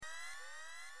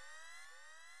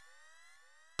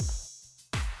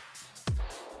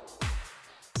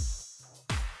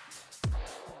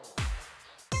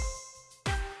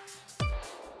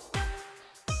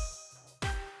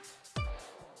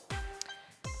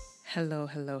Hello,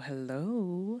 hello,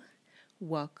 hello.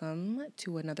 Welcome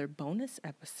to another bonus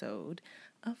episode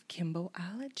of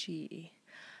Kimboology.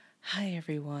 Hi,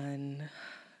 everyone.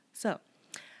 So,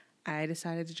 I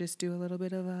decided to just do a little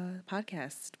bit of a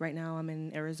podcast. Right now, I'm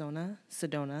in Arizona,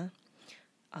 Sedona.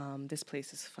 This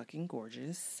place is fucking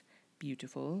gorgeous,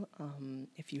 beautiful.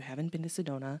 If you haven't been to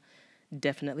Sedona,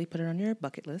 definitely put it on your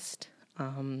bucket list.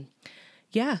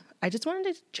 I just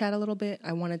wanted to chat a little bit.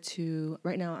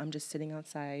 Right now, I'm just sitting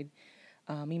outside.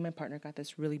 Me and my partner got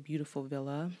this really beautiful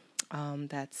villa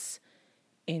that's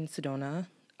in Sedona.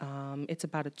 It's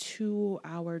about a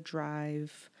 2-hour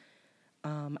drive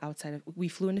we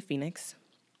flew into Phoenix.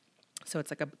 So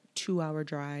it's like a 2-hour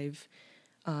drive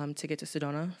to get to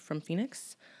Sedona from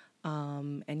Phoenix.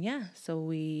 So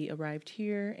we arrived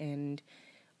here and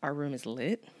our room is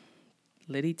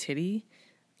litty titty.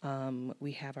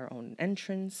 We have our own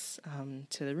entrance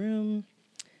to the room.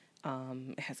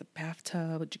 It has a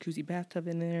bathtub, a jacuzzi bathtub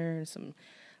in there,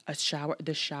 a shower.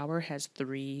 The shower has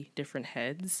 3 different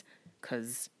heads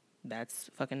because that's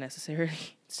fucking necessary.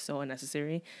 It's so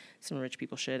unnecessary. Some rich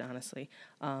people shit, honestly.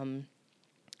 And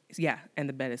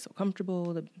the bed is so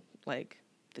comfortable. The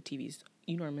TV's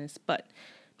enormous. But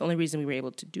the only reason we were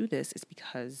able to do this is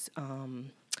because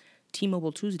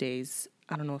T-Mobile Tuesdays,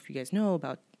 I don't know if you guys know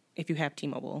about, if you have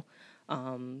T-Mobile,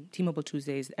 T-Mobile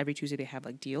Tuesdays, every Tuesday they have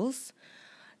like deals.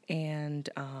 And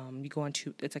you go on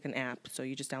to, it's like an app. So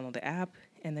you just download the app.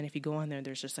 And then if you go on there,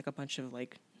 there's just like a bunch of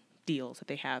like deals that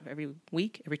they have every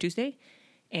week, every Tuesday.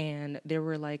 And there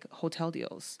were like hotel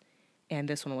deals. And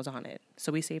this one was on it.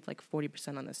 So we saved like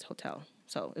 40% on this hotel.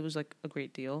 So it was like a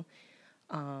great deal.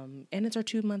 And it's our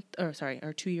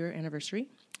 2-year anniversary.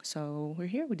 So we're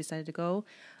here. We decided to go.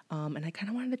 And I kind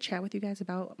of wanted to chat with you guys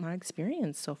about my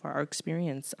experience so far, our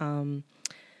experience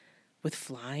with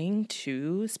flying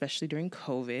too, especially during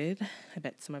COVID. I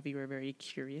bet some of you are very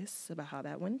curious about how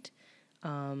that went.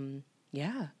 I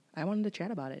wanted to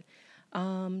chat about it.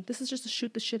 This is just a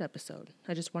shoot the shit episode.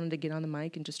 I just wanted to get on the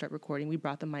mic and just start recording. We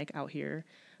brought the mic out here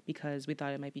because we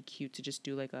thought it might be cute to just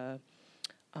do like a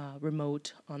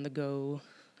remote on the go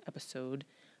episode.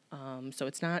 So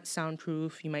it's not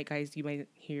soundproof. You might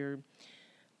hear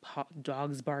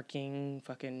dogs barking,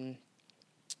 fucking,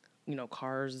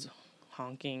 cars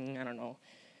honking. I don't know.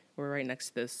 We're right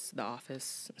next to the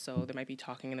office, so there might be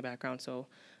talking in the background. So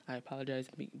I apologize,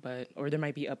 or there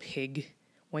might be a pig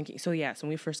wanking. So yeah, so when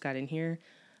we first got in here,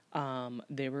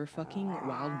 there were fucking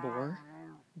wild boar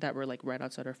that were like right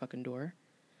outside our fucking door.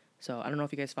 So I don't know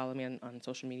if you guys follow me on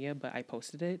social media, but I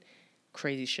posted it.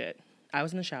 Crazy shit. I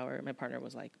was in the shower. My partner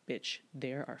was like, "Bitch,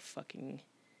 there are fucking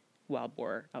wild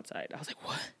boar outside." I was like,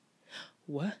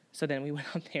 "What?" So then we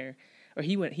went out there. Or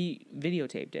he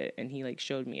videotaped it and he like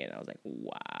showed me it and I was like,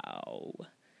 wow.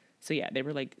 So yeah, they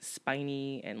were like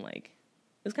spiny and like,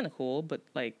 it was kind of cool, but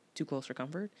like too close for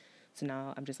comfort. So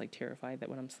now I'm just like terrified that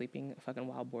when I'm sleeping, a fucking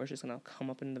wild boar is just gonna come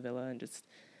up in the villa and just,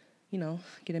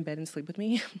 get in bed and sleep with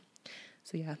me.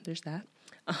 So yeah, there's that.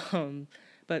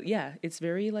 But yeah, it's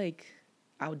very like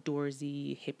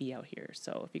outdoorsy, hippie out here.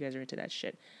 So if you guys are into that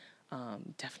shit,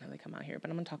 definitely come out here. But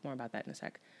I'm gonna talk more about that in a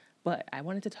sec. But I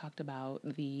wanted to talk about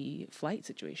the flight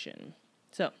situation.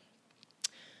 So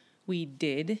we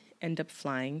did end up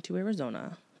flying to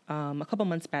Arizona. A couple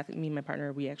months back, me and my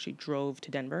partner, we actually drove to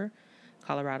Denver,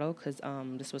 Colorado, because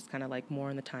this was kind of like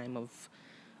more in the time of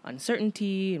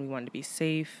uncertainty and we wanted to be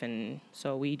safe. And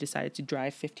so we decided to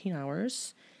drive 15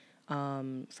 hours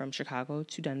from Chicago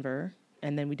to Denver.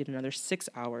 And then we did another 6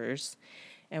 hours.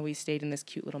 And we stayed in this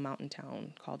cute little mountain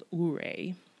town called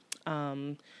Ouray.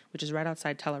 Which is right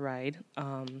outside Telluride.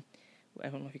 I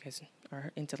don't know if you guys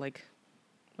are into like,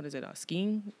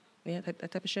 skiing? Yeah, that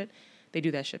type of shit. They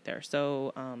do that shit there.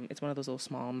 So it's one of those little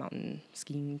small mountain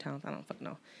skiing towns. I don't fucking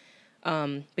know.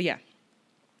 But yeah.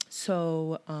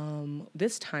 So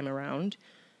this time around,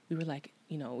 we were like,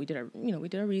 we did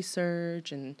our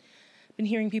research and been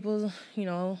hearing people,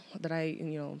 that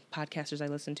podcasters I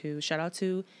listen to. Shout out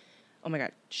to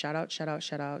Jaden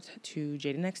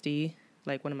XD.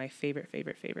 Like one of my favorite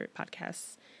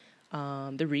podcasts.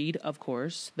 The Read, of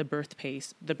course, the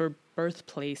birthplace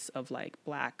of like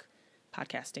Black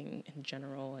podcasting in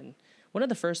general, and one of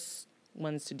the first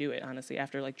ones to do it, honestly,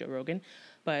 after like Joe Rogan.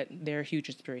 But they're a huge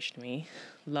inspiration to me.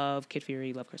 Love Kid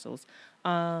Fury, love Crystals,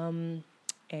 and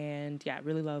yeah,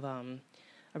 really love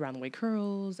Around the Way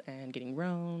Curls and Getting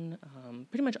Grown.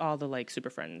 Pretty much all the like Super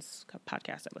Friends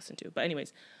podcasts I listen to. But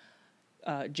anyways,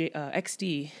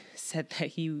 XD said that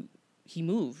he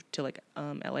moved to like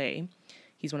LA.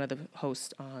 He's one of the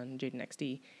hosts on Jaden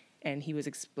XD, and he was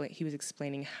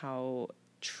explaining how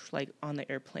like on the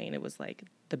airplane, it was like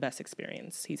the best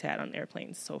experience he's had on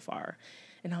airplanes so far.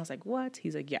 And I was like, what?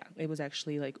 He's like, yeah, it was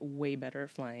actually like way better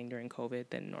flying during COVID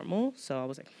than normal. So I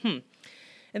was like,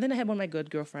 And then I had one of my good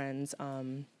girlfriends,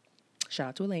 shout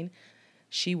out to Elaine.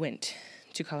 She went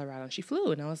to Colorado and she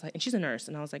flew, and I was like, and she's a nurse,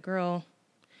 and I was like, girl,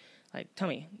 like, tell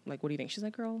me, like, what do you think? She's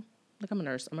like, girl, like, I'm a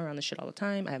nurse. I'm around this shit all the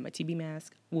time. I have my TB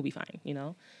mask. We'll be fine, you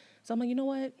know? So I'm like, you know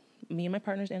what? Me and my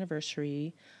partner's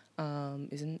anniversary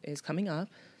is coming up.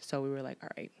 So we were like, all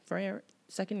right, for our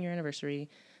second year anniversary,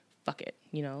 fuck it,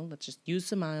 you know? Let's just use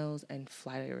some miles and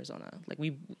fly to Arizona. Like,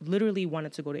 we literally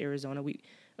wanted to go to Arizona. We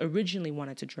originally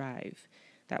wanted to drive.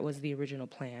 That was the original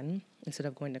plan. Instead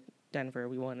of going to Denver,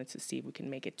 we wanted to see if we can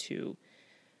make it to,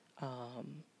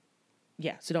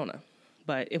 Sedona.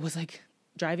 But it was like,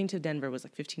 driving to Denver was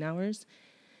like 15 hours.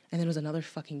 And then it was another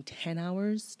fucking 10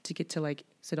 hours to get to like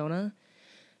Sedona.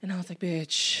 And I was like,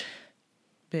 bitch.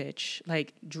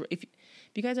 Like, if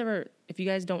you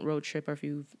guys don't road trip, or if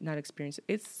you've not experienced it,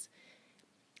 it's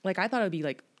like, I thought it would be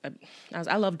like,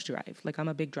 I love to drive. Like, I'm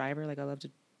a big driver. Like, I love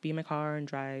to be in my car and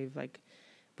drive. Like,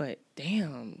 but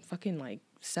damn, fucking like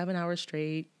 7 hours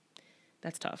straight.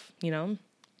 That's tough, you know?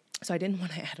 So I didn't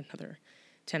want to add another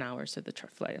 10 hours to the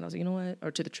flight. And I was like, you know what?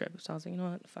 Or to the trip. So I was like, you know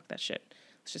what? Fuck that shit.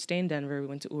 Let's just stay in Denver. We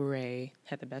went to Ouray,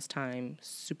 had the best time.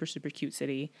 Super, super cute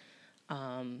city.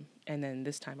 And then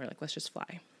this time we're like, let's just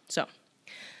fly. So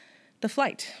the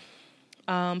flight.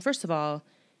 First of all,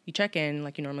 you check in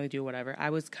like you normally do, whatever. I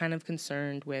was kind of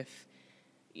concerned with,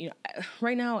 you know,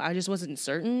 right now I just wasn't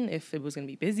certain if it was going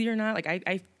to be busy or not. Like,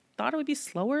 I thought it would be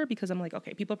slower because I'm like,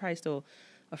 okay, people are probably still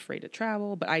afraid to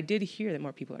travel. But I did hear that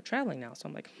more people are traveling now. So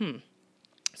I'm like,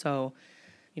 So,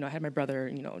 you know, I had my brother,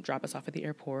 you know, drop us off at the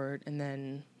airport. And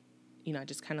then, you know, I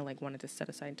just kind of like wanted to set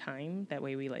aside time. That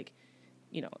way we like,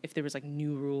 you know, if there was like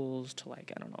new rules to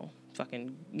like, I don't know,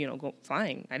 fucking, you know, go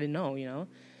flying. I didn't know, you know.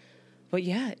 But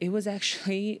yeah, it was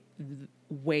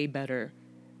way better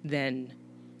than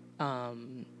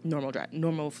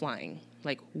normal flying,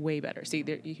 like way better. See,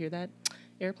 there, you hear that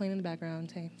airplane in the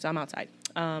background? Hey, so I'm outside.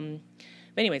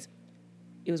 But anyways,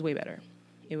 it was way better.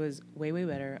 It was way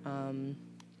better.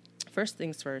 First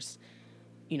things first,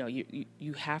 you know,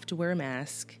 you have to wear a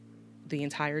mask the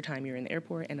entire time you're in the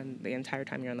airport and then the entire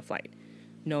time you're on the flight.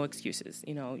 No excuses.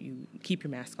 You know, you keep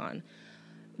your mask on.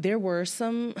 There were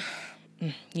some,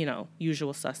 you know,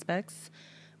 usual suspects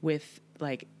with,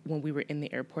 like, when we were in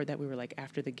the airport that we were, like,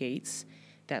 after the gates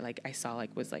that, like, I saw,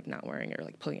 like, was, like, not wearing or,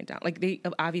 like, pulling it down. Like, they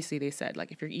said,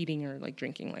 like, if you're eating or, like,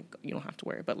 drinking, like, you don't have to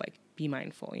wear it, but, like, be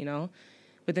mindful, you know?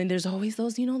 But then there's always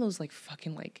those, you know, those, like,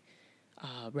 fucking, like,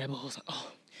 rebels. Like,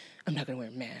 oh, I'm not gonna wear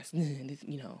a mask.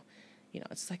 You know,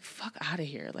 it's like, fuck out of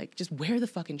here. Like, just wear the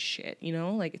fucking shit, you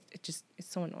know? Like, it's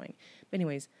so annoying. But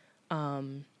anyways,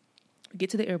 we get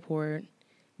to the airport.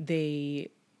 They,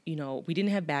 you know, we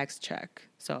didn't have bags to check.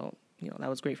 So, you know, that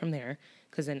was great from there.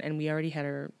 And we already had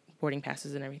our boarding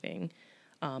passes and everything.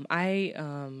 I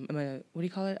am what do you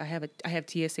call it? I have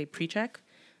TSA pre-check.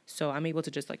 So I'm able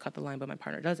to just like cut the line, but my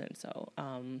partner doesn't. So,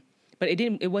 but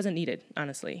it wasn't needed,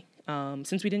 honestly.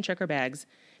 Since we didn't check our bags,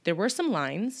 there were some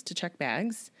lines to check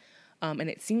bags. And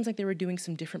it seems like they were doing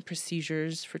some different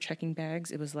procedures for checking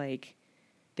bags. It was like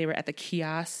they were at the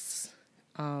kiosks,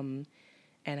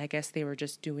 and I guess they were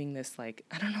just doing this, like,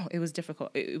 I don't know, it was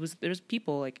difficult. There's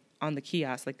people, like, on the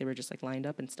kiosk, like, they were just, like, lined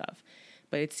up and stuff.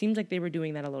 But it seems like they were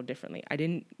doing that a little differently. I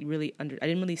didn't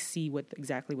really see what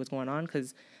exactly was going on,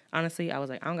 because, honestly, I was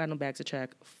like, I don't got no bags to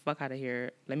check. Fuck out of here.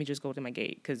 Let me just go to my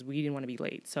gate, because we didn't want to be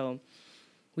late. So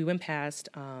we went past,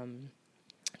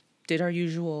 did our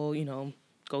usual, you know,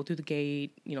 go through the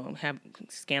gate, you know,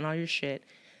 scan all your shit.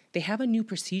 They have a new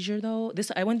procedure, though.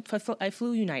 I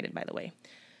flew United, by the way.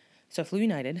 So I flew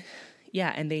United.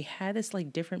 Yeah, and they had this,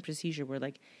 like, different procedure where,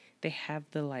 like, they have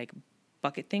the, like,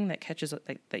 bucket thing that catches,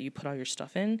 like, that you put all your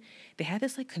stuff in. They had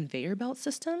this, like, conveyor belt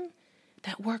system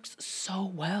that works so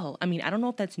well. I mean, I don't know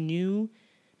if that's new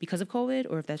because of COVID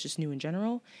or if that's just new in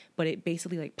general, but it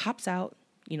basically, like, pops out,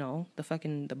 you know,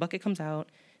 the bucket comes out,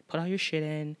 put all your shit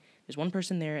in. There's one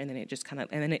person there, and then it just kind of,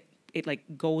 and then it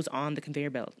like goes on the conveyor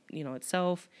belt, you know,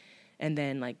 itself. And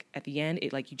then, like, at the end,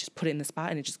 it, like, you just put it in the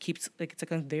spot and it just keeps, like, it's like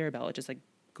a conveyor belt. It just, like,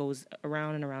 goes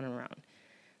around and around and around,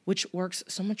 which works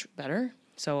so much better.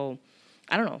 So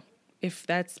I don't know if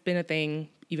that's been a thing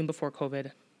even before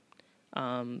COVID.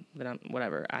 But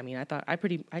whatever. I mean,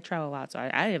 I travel a lot, so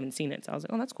I haven't seen it. So I was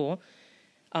like, oh, that's cool.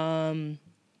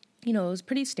 You know, it was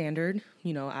pretty standard.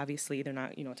 You know, obviously they're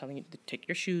not, you know, telling you to take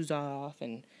your shoes off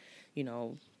and, you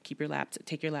know,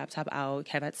 take your laptop out,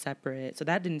 have it separate. So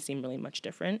that didn't seem really much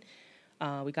different.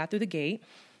 We got through the gate,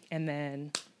 and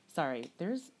then, sorry,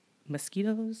 there's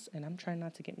mosquitoes, and I'm trying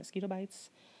not to get mosquito bites.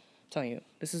 I'm telling you,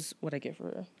 this is what I get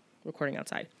for recording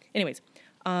outside. Anyways,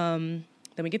 then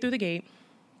we get through the gate.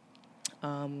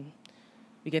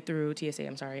 We get through TSA,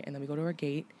 and then we go to our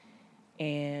gate.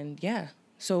 And yeah,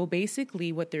 so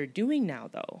basically what they're doing now,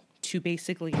 though, to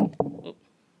basically,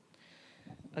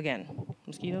 again,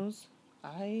 mosquitoes,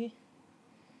 I'm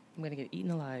going to get eaten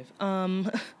alive.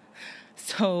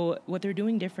 So what they're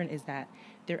doing different is that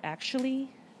they're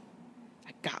actually,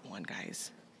 I got one,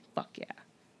 guys. Fuck yeah.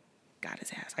 Got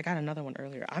his ass. I got another one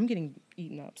earlier. I'm getting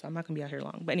eaten up, so I'm not going to be out here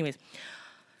long. But anyways,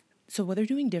 so what they're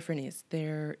doing different is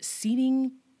they're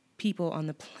seating people on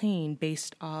the plane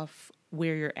based off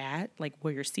where you're at, like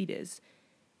where your seat is,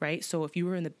 right? So if you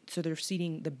were so they're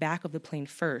seating the back of the plane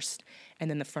first and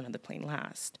then the front of the plane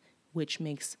last, which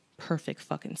makes perfect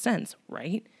fucking sense,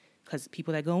 right? Because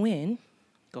people that go in,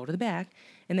 go to the back,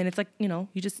 and then it's like, you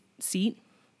just seat,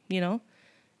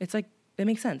 it's like, it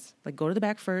makes sense. Like, go to the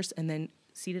back first and then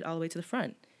seat it all the way to the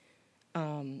front.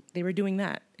 They were doing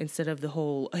that instead of the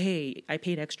whole, hey, I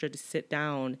paid extra to sit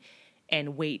down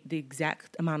and wait the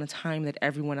exact amount of time that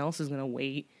everyone else is going to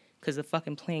wait because the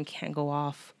fucking plane can't go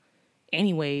off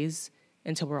anyways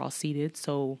until we're all seated.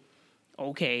 So,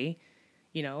 okay,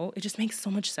 it just makes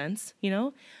so much sense,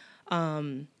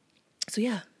 So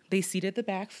yeah, they seated the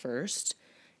back first,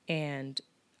 and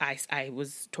I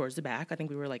was towards the back. I think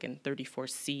we were like in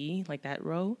 34C, like that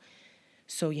row.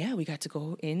 So yeah, we got to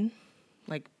go in,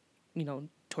 like,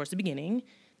 towards the beginning.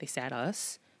 They sat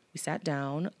us. We sat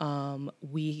down.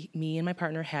 Me and my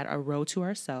partner had a row to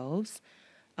ourselves.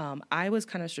 I was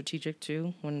kind of strategic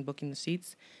too when booking the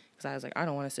seats because I was like, I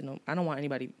don't want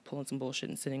anybody pulling some bullshit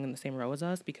and sitting in the same row as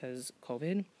us because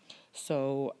COVID.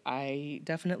 So I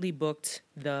definitely booked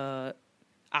the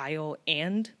aisle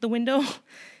and the window,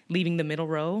 leaving the middle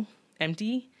row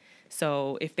empty.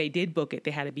 So if they did book it,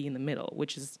 they had to be in the middle,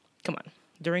 which is, come on,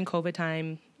 during COVID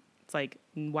time, it's like,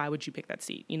 why would you pick that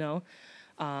seat, So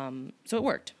it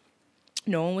worked.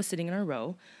 No one was sitting in our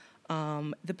row.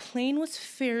 The plane was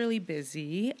fairly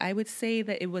busy. I would say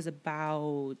that it was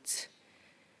about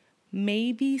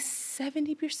maybe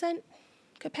 70%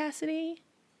 capacity.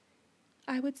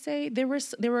 I would say there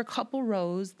were a couple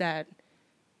rows that,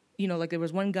 like there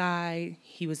was one guy,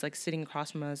 he was like sitting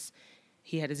across from us.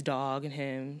 He had his dog and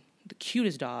him, the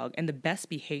cutest dog and the best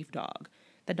behaved dog.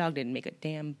 That dog didn't make a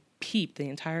damn peep the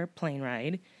entire plane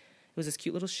ride. It was this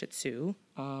cute little Shih Tzu,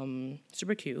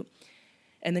 super cute.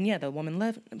 And then, yeah, the woman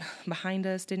left behind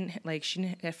us,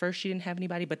 at first she didn't have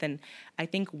anybody, but then I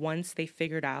think once they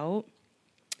figured out,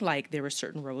 like, there were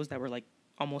certain rows that were, like,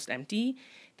 almost empty,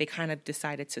 they kind of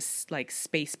decided to, like,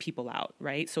 space people out,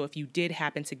 right? So if you did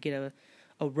happen to get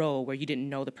a row where you didn't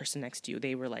know the person next to you,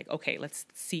 they were like, okay, let's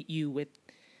seat you with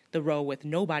the row with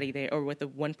nobody there, or with the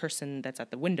one person that's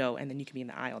at the window, and then you can be in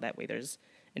the aisle. That way there's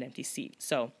an empty seat.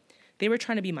 So they were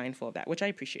trying to be mindful of that, which I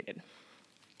appreciated.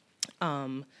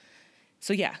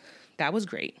 So yeah, that was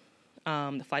great.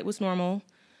 The flight was normal.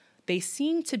 They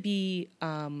seemed to be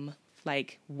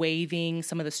like waiving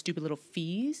some of the stupid little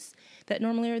fees that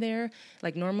normally are there.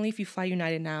 Like normally if you fly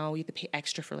United now, you have to pay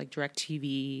extra for like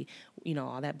DirecTV,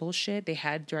 all that bullshit. They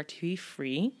had DirecTV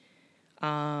free.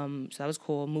 So that was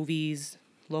cool. Movies,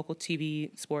 local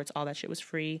TV, sports, all that shit was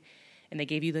free. And they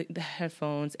gave you the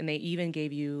headphones, and they even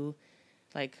gave you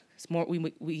like more.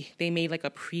 They made like a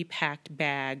pre-packed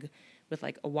bag with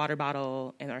like a water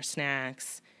bottle and our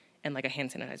snacks and like a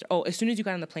hand sanitizer. Oh, as soon as you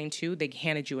got on the plane too, they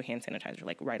handed you a hand sanitizer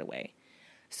like right away.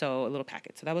 So a little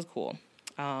packet. So that was cool.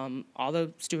 All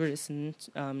the stewardess and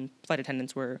flight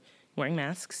attendants were wearing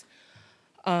masks.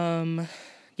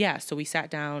 Yeah, so we sat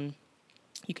down.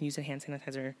 You can use a hand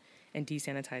sanitizer and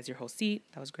desanitize your whole seat.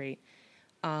 That was great.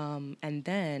 And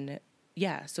then,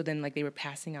 yeah, so then like they were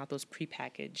passing out those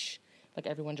prepackaged, like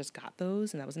everyone just got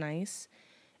those, and that was nice.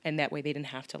 And that way they didn't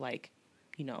have to like,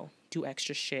 do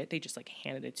extra shit. They just like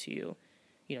handed it to you.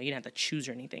 You didn't have to choose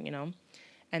or anything,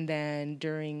 And then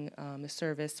during the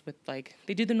service with like,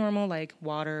 they do the normal like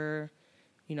water,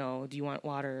 do you want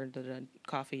water,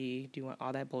 coffee, do you want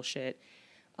all that bullshit?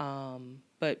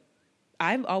 But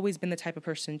I've always been the type of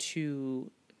person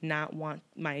to not want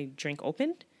my drink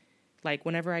opened. Like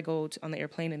whenever I go on the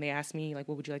airplane and they ask me like,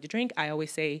 what would you like to drink? I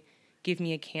always say, give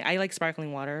me a can. I like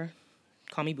sparkling water.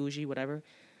 Call me bougie, whatever.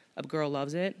 A girl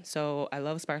loves it. So I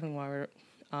love sparkling water.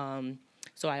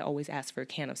 So I always ask for a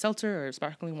can of seltzer or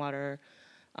sparkling water.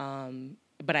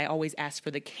 But I always ask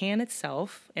for the can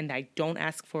itself, and I don't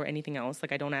ask for anything else.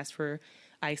 Like I don't ask for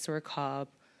ice or a cup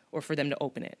or for them to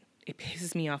open it. It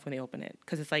pisses me off when they open it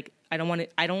because it's like I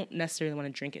don't necessarily want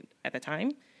to drink it at the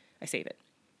time. I save it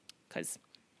because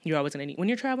you're always gonna need, when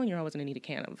you're traveling, you're always gonna need a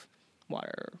can of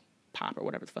water, pop or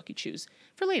whatever the fuck you choose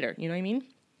for later. You know what I mean?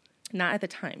 Not at the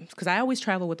time, because I always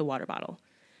travel with a water bottle.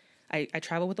 I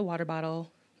travel with a water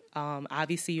bottle.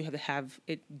 Obviously, you have to have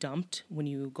it dumped when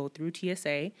you go through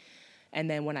TSA. And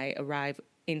then when I arrive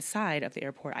inside of the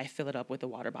airport, I fill it up with the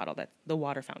water bottle, the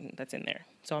water fountain that's in there.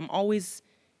 So I'm always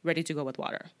ready to go with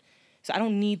water. So I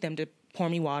don't need them to pour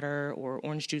me water or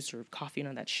orange juice or coffee and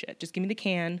all that shit. Just give me the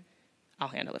can. I'll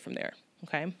handle it from there.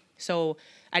 Okay. So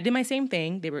I did my same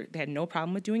thing. They had no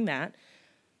problem with doing that.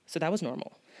 So that was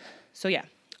normal. So yeah,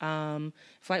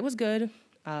 flight was good. It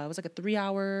was like a 3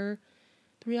 hour,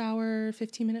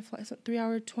 15-minute flight, 3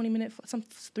 hour, 20-minute, some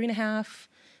 3.5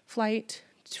 flight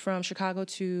from Chicago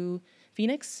to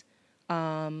Phoenix.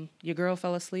 Your girl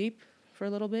fell asleep for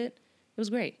a little bit. It was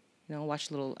great. You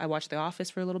know, I watched The Office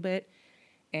for a little bit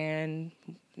and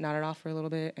nodded off for a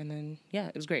little bit. And then, yeah,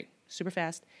 it was great. Super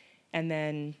fast. And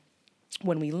then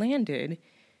when we landed,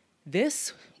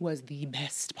 this was the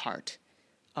best part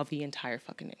of the entire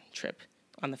fucking trip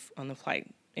on the flight,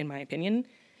 in my opinion.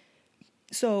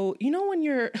 So, you know, when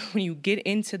you get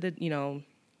into the,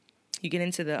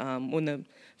 when the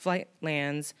flight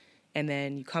lands and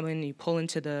then you come in and you pull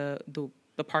into the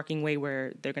parking way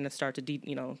where they're going to start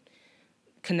to,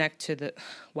 connect to the,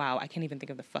 wow, I can't even think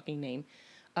of the fucking name.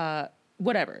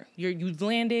 Whatever. You've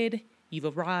landed,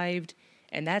 you've arrived,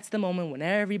 and that's the moment when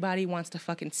everybody wants to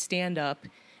fucking stand up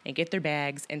and get their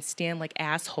bags and stand like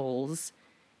assholes,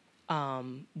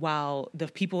 while the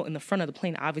people in the front of the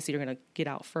plane obviously are going to get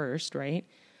out first, right?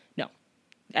 No.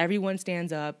 Everyone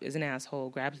stands up, is an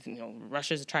asshole,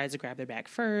 tries to grab their bag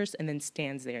first, and then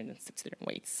stands there and then sits there and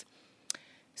waits.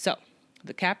 So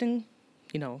the captain,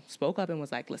 spoke up and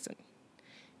was like, listen,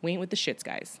 we ain't with the shits,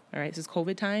 guys. All right, this is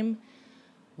COVID time.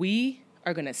 We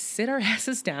are going to sit our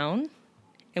asses down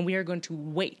and we are going to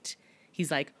wait.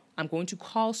 He's like, I'm going to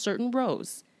call certain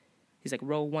rows. He's like,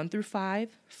 row 1 through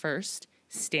 5 first,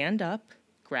 stand up,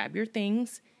 grab your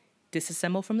things,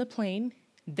 disassemble from the plane.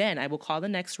 Then I will call the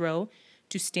next row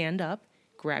to stand up,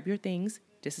 grab your things,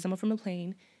 disassemble from the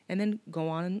plane, and then go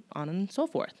on and so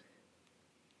forth.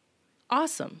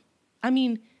 Awesome. I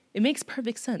mean, it makes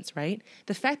perfect sense, right?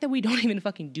 The fact that we don't even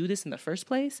fucking do this in the first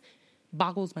place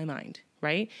boggles my mind,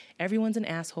 right? Everyone's an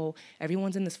asshole.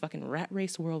 Everyone's in this fucking rat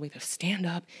race world. We have to stand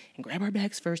up and grab our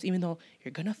bags first, even though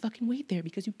you're gonna fucking wait there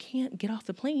because you can't get off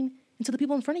the plane until the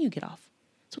people in front of you get off.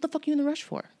 So what the fuck are you in the rush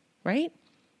for, right?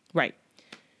 Right.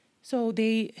 So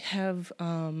they have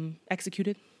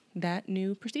executed that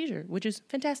new procedure, which is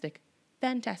fantastic.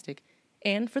 Fantastic.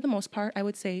 And for the most part, I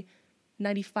would say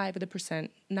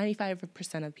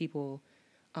 95% of people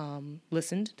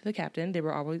listened to the captain. They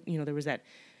were always, there was that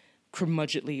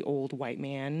curmudgeonly old white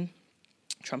man,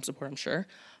 Trump supporter, I'm sure,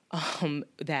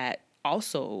 that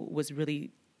also was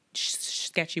really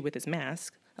sketchy with his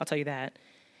mask. I'll tell you that.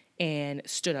 And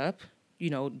stood up,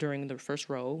 during the first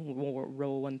row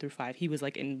 1 through 5. He was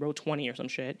like in row 20 or some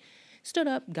shit. Stood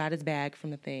up, got his bag from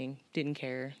the thing, didn't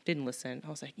care, didn't listen. I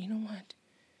was like, you know what?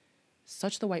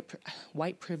 Such the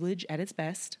white privilege at its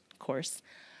best, of course.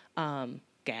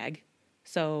 Gag.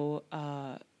 So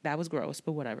that was gross,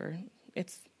 but whatever.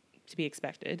 It's to be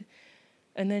expected.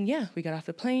 And then, yeah, we got off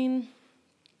the plane.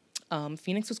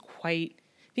 Phoenix looks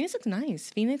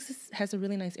nice. Phoenix has a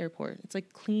really nice airport. It's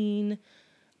like clean,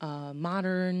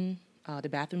 modern. The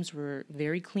bathrooms were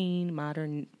very clean,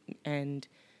 modern, and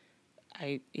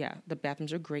the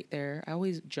bathrooms are great there. I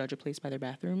always judge a place by their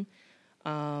bathroom.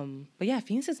 But yeah,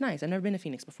 Phoenix is nice. I've never been to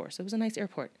Phoenix before, so it was a nice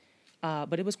airport.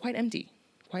 But it was quite empty.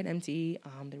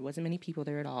 There wasn't many people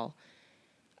there at all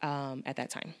at that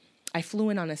time. I flew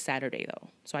in on a Saturday, though.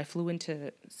 So I flew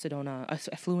into I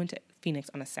flew into Phoenix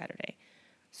on a Saturday.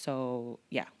 So,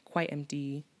 yeah, quite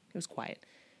empty. It was quiet.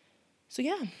 So,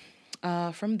 yeah,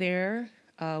 from there,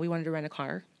 we wanted to rent a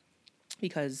car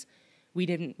because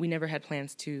we never had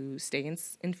plans to stay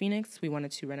in Phoenix. We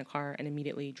wanted to rent a car and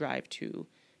immediately drive to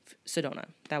Sedona.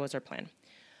 That was our plan.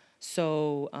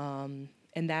 So,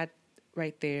 and that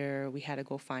right there, we had to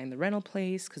go find the rental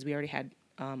place because we already had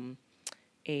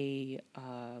we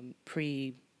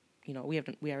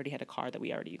already had a car that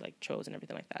we already chose and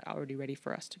everything like that, already ready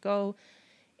for us to go.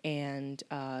 And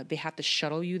they have to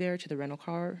shuttle you there to the rental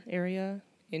car area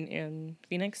in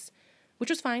Phoenix, which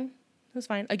was fine. It was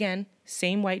fine. Again,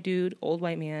 same white dude, old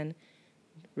white man,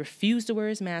 refused to wear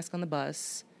his mask on the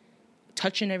bus,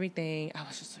 touching everything. I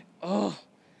was just like, oh.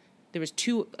 There was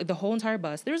the whole entire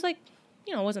bus. There was it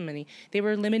wasn't many. They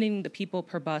were limiting the people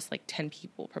per bus, 10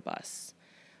 people per bus.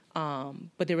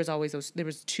 But there was always there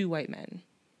was 2 white men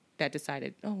that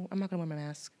decided, oh, I'm not going to wear my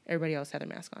mask. Everybody else had their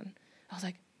mask on. I was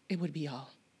like, it would be y'all.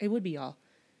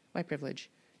 White privilege.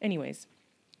 Anyways,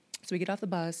 so we get off the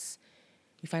bus.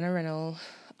 We find our rental.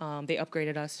 They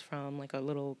upgraded us from like a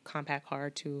little compact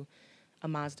car to a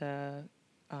Mazda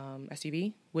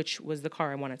SUV, which was the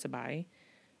car I wanted to buy.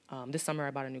 This summer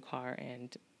I bought a new car,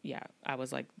 and yeah, I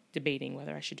was like debating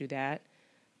whether I should do that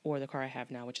or the car I have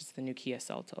now, which is the new Kia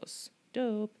Seltos.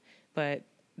 Dope. But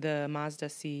the Mazda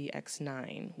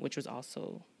CX-9, which was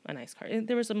also a nice car.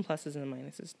 There were some pluses and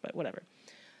minuses, but whatever.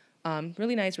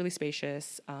 Really nice, really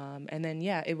spacious. And then,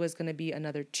 yeah, it was going to be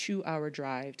another 2-hour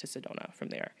drive to Sedona from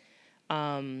there.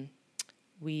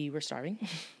 We were starving,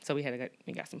 so we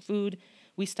got some food.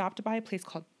 We stopped by a place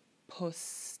called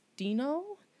Postino.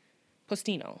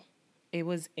 It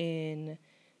was in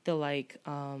the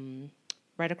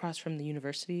right across from the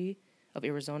University of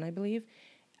Arizona, I believe.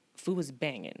 Food was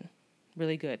banging,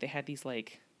 really good. They had these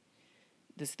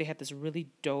they had this really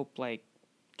dope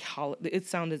it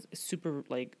sounded super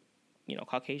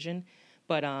Caucasian,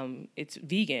 but it's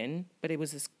vegan, but it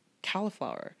was this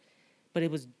cauliflower. But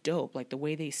it was dope, like the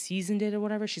way they seasoned it or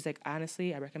whatever. She's like,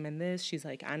 honestly, I recommend this. She's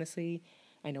like, honestly,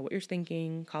 I know what you're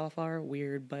thinking. Cauliflower,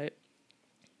 weird, but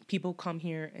people come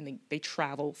here and they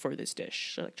travel for this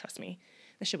dish. So like, trust me,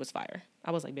 this shit was fire.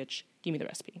 I was like, bitch, give me the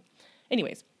recipe.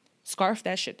 Anyways, scarfed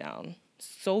that shit down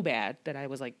so bad that I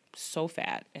was like so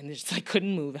fat and just like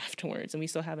couldn't move afterwards. And we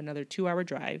still have another 2-hour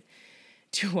drive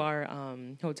to our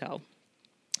hotel.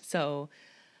 So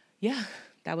yeah,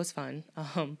 that was fun.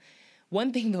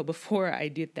 One thing, though, before I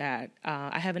did that,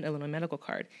 I have an Illinois medical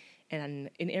card. And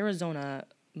in Arizona,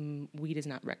 weed is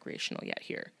not recreational yet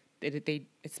here.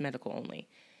 It's medical only.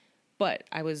 But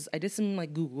I did some,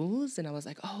 Googles, and I was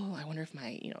like, oh, I wonder if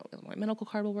my medical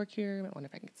card will work here. I wonder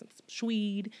if I can get some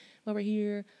weed over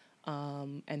here.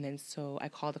 And then so I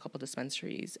called a couple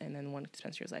dispensaries, and then one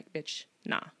dispensary was like, bitch,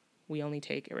 nah, we only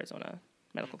take Arizona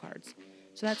medical cards.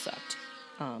 So that sucked.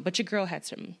 But your girl had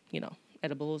some,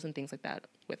 edibles and things like that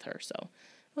with her, so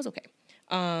it was okay.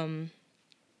 So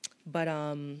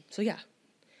yeah.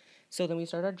 So then we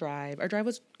started our drive.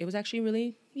 It was actually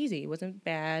really easy. It wasn't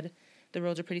bad. The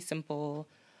roads are pretty simple.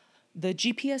 The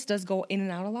GPS does go in and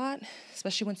out a lot,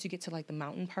 especially once you get to the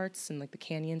mountain parts and the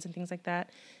canyons and things like that.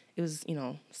 It was,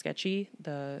 sketchy.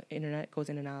 The internet goes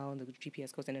in and out, the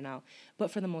GPS goes in and out.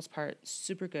 But for the most part,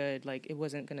 super good. It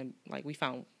wasn't gonna, we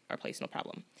found our place, no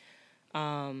problem.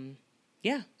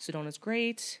 Yeah, Sedona's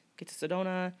great. Get to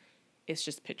Sedona, it's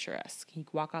just picturesque. You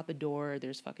walk out the door,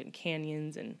 there's fucking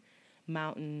canyons and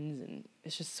mountains, and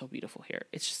it's just so beautiful here.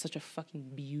 It's just such a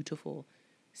fucking beautiful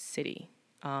city.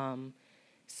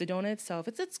 Sedona itself,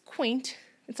 it's quaint.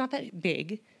 It's not that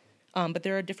big, but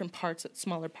there are different parts,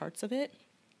 smaller parts of it.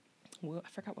 Well, I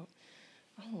don't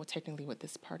know technically what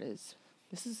this part is.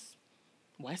 This is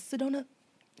West Sedona?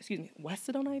 West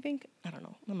Sedona, I think? I don't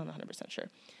know. I'm not 100% sure.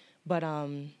 But,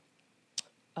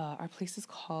 our place is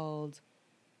called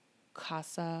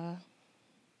Casa.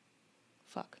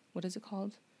 What is it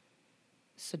called?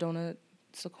 Sedona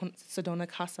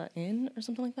Casa Inn or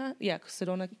something like that. Yeah,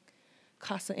 Sedona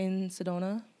Casa Inn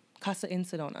Sedona,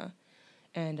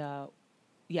 and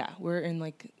yeah, we're in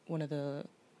one of the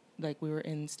we were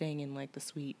staying in the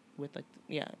suite with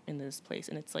in this place,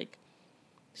 and it's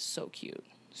so cute,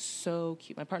 so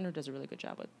cute. My partner does a really good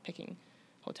job with picking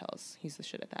hotels. He's the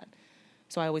shit at that.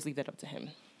 So I always leave that up to him,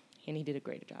 and he did a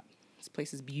great job. This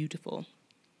place is beautiful.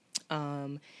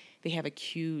 They have a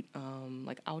cute,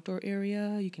 outdoor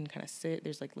area. You can kind of sit.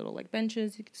 There's little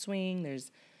benches you can swing.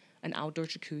 There's an outdoor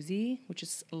jacuzzi, which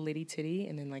is litty titty.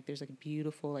 And then there's a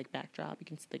beautiful backdrop. You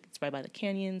can it's right by the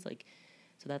canyons.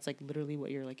 So that's literally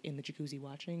what you're in the jacuzzi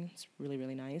watching. It's really,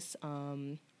 really nice.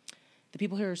 The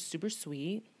people here are super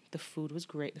sweet. The food was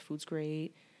great. The food's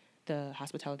great. The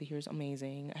hospitality here is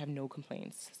amazing. I have no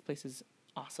complaints. This place is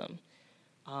awesome.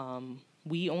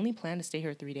 We only planned to stay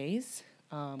here 3 days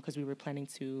because we were planning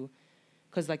to,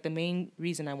 because the main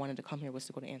reason I wanted to come here was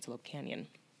to go to Antelope Canyon,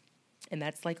 and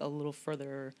that's a little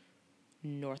further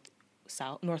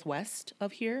northwest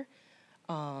of here,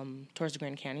 towards the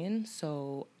Grand Canyon.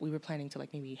 So we were planning to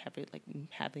maybe have it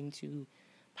having to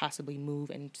possibly move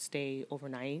and stay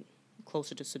overnight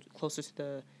closer to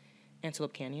the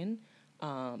Antelope Canyon.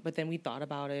 But then we thought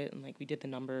about it and we did the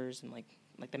numbers and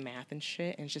the math and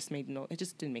shit, and it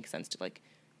just didn't make sense to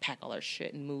pack all our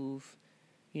shit and move,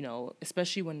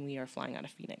 especially when we are flying out of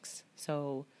Phoenix.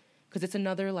 So, because it's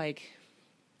another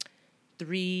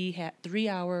 3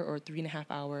 hour or 3.5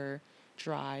 hour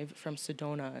drive from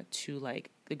Sedona to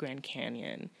the Grand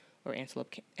Canyon or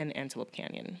Antelope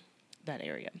Canyon, that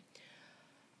area.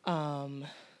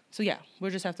 So yeah, we'll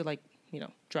just have to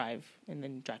drive and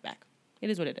then drive back.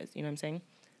 It is what it is, you know what I'm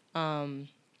saying?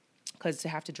 Because to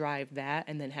have to drive that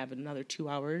and then have another 2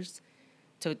 hours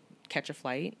to catch a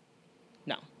flight,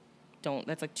 no, don't.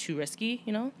 That's too risky,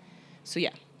 So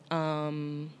yeah,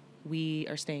 We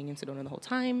are staying in Sedona the whole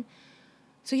time.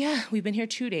 So yeah, we've been here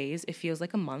 2 days. It feels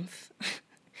like a month.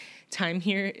 Time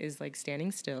here is like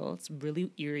standing still. It's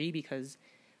really eerie because,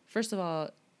 first of all,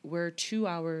 we're 2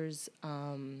 hours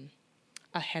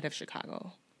ahead of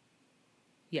Chicago.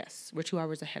 Yes, we're 2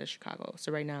 hours ahead of Chicago.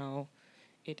 So right now,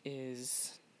 it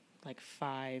is like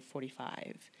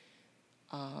 5:45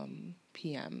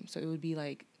 p.m. So it would be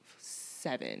like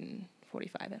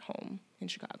 7:45 at home in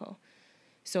Chicago.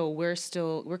 So we're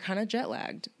kind of jet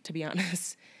lagged, to be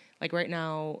honest. Like right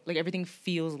now, like everything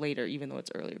feels later, even though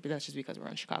it's earlier, but that's just because we're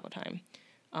on Chicago time.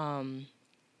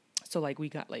 So like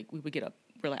we would get up,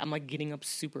 I'm like getting up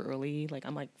super early. Like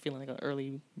I'm like feeling like an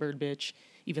early bird bitch,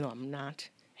 even though I'm not.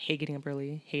 I hate getting up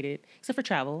early, hate it, except for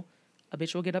travel. A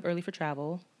bitch will get up early for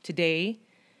travel. Today,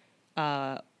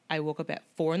 I woke up at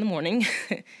 4 a.m.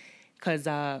 because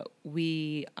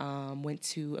we went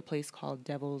to a place called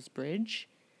Devil's Bridge,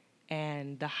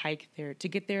 and the hike there to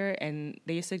get there. And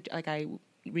they said, like, I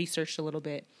researched a little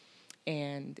bit,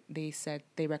 and they said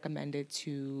they recommended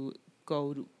to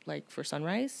go like for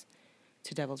sunrise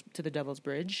to the Devil's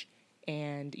Bridge,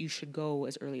 and you should go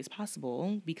as early as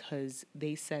possible because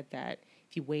they said that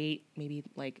if you wait maybe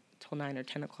like till 9 or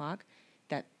 10 o'clock,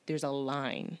 that there's a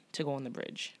line to go on the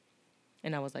bridge.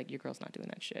 And I was like, your girl's not doing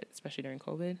that shit, especially during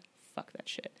COVID. Fuck that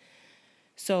shit.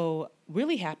 So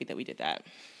really happy that we did that.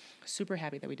 Super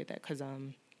happy that we did that because it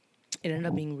ended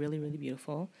up being really, really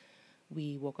beautiful.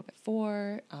 We woke up at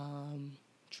 4,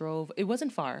 drove. It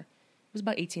wasn't far. It was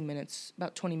about 18 minutes,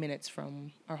 about 20 minutes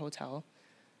from our hotel.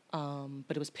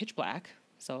 But it was pitch black.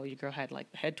 So your girl had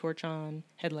like the headlight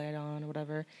on or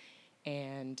whatever.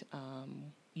 And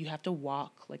you have to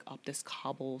walk like up this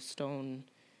cobblestone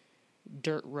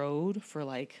dirt road for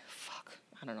like,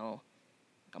 I don't know,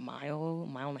 like a mile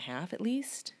and a half at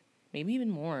least. Maybe even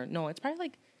more. No, it's probably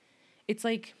like, it's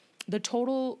like the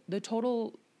total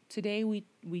today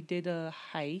we did a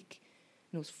hike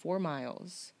and it was 4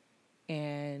 miles.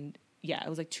 And yeah, it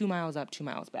was like 2 miles up, 2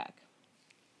 miles back.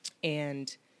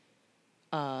 And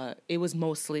it was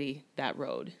mostly that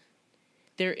road.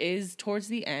 There is, towards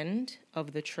the end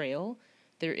of the trail,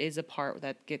 there is a part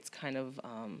that gets kind of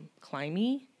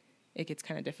climby. It gets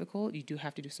kind of difficult. You do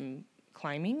have to do some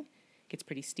climbing. It gets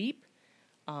pretty steep.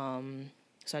 So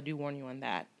I do warn you on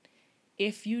that.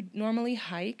 If you normally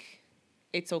hike,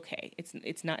 it's okay.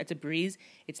 It's a breeze.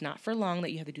 It's not for long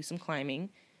that you have to do some climbing,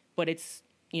 but it's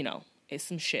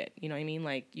some shit. You know what I mean?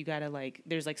 Like you gotta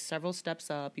there's like several steps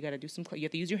up. You gotta do you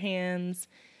have to use your hands.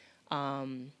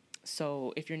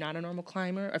 So if you're not a normal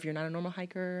climber, or if you're not a normal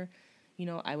hiker,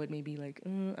 I would maybe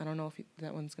I don't know if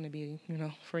that one's going to be,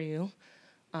 for you.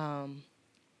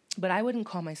 But I wouldn't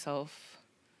call myself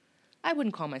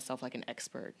like an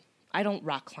expert. I don't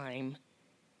rock climb,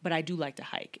 but I do like to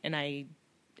hike. And I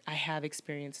have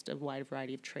experienced a wide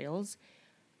variety of trails.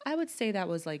 I would say that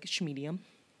was like schmedium,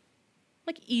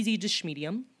 like easy to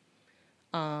schmedium.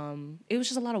 It was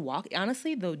just a lot of walk.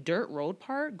 Honestly, the dirt road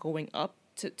part going up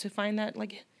to find that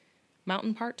like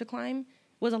mountain part to climb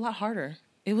was a lot harder.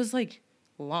 It was like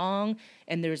long,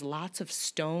 and there's lots of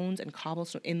stones and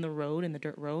cobblestone in the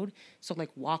dirt road. So like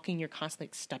walking, you're constantly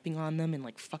like stepping on them and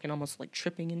like fucking almost like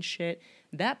tripping and shit.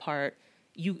 That part,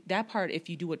 if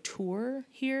you do a tour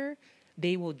here,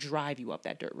 they will drive you up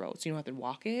that dirt road, so you don't have to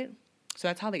walk it. So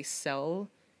that's how they sell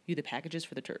you the packages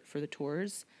for the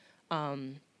tours.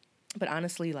 But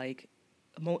honestly, like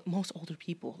most older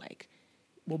people like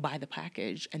will buy the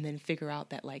package and then figure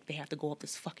out that like they have to go up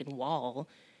this fucking wall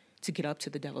to get up to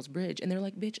the Devil's Bridge, and they're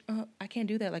like, bitch, I can't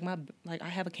do that. Like I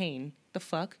have a cane. The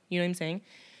fuck, you know what I'm saying?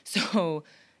 So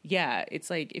yeah,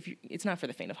 it's like it's not for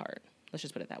the faint of heart. Let's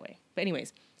just put it that way. But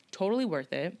anyways, totally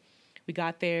worth it. We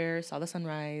got there, saw the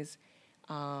sunrise,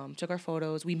 took our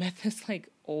photos. We met this like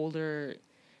older,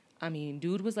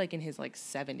 dude was like in his like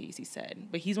 70s, he said,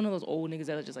 but he's one of those old niggas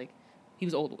that are just like, he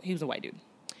was old. He was a white dude.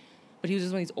 But he was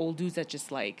just one of these old dudes that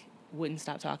just, like, wouldn't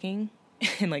stop talking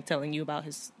and, like, telling you about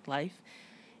his life.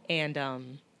 And,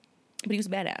 but he was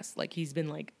badass. Like, he's been,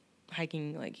 like,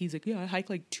 hiking, like, he's like, yeah, I hike,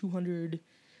 like, 200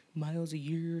 miles a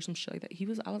year or some shit like that.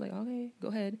 I was like, okay, go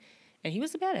ahead. And he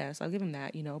was a badass. I'll give him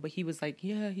that, But he was like,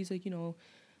 yeah, he's like, he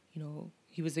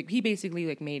was like, he basically,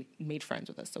 like, made friends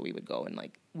with us. So we would go and,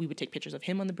 like, we would take pictures of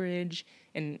him on the bridge.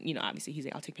 And, obviously he's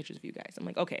like, I'll take pictures of you guys. I'm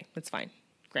like, okay, that's fine.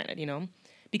 Granted,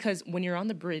 because when you're on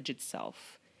the bridge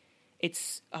itself,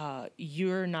 it's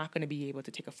you're not going to be able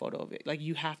to take a photo of it. Like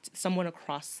you have to, someone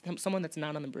that's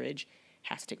not on the bridge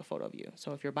has to take a photo of you.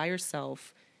 So if you're by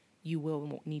yourself, you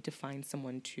will need to find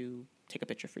someone to take a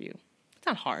picture for you. It's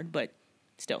not hard, but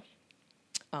still.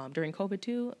 During COVID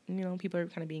too, people are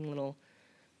kind of being a little,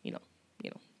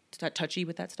 touchy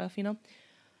with that stuff,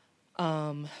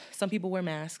 Some people wear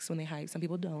masks when they hike. Some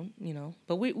people don't, you know.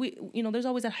 But we there's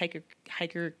always that hiker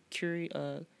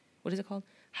what is it called?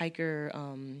 Hiker,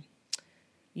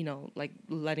 like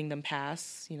letting them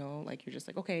pass, like you're just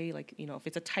like, okay, like, if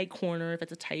it's a tight corner, if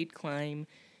it's a tight climb,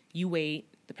 you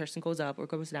wait, the person goes up or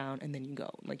goes down, and then you go.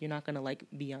 Like, you're not going to, like,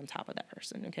 be on top of that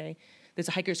person, okay? There's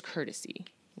a hiker's courtesy,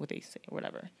 what they say, or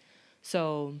whatever.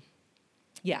 So,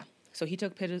 yeah. So he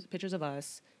took pictures of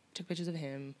us, took pictures of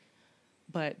him.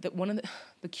 But one of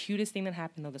the cutest thing that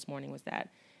happened, though, this morning was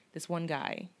that this one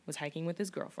guy was hiking with his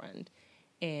girlfriend,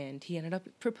 and he ended up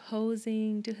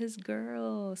proposing to his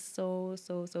girl. So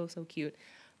cute.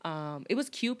 It was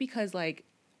cute because, like,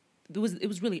 it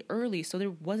was really early, so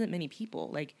there wasn't many people,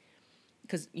 like,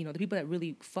 because, the people that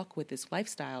really fuck with this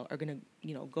lifestyle are going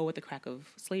to, go at the crack of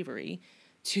slavery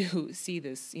to see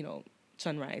this,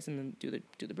 sunrise and then do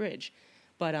the bridge.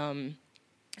 But,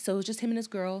 so it was just him and his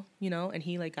girl, and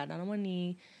he, like, got down on one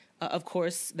knee. Of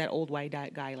course, that old white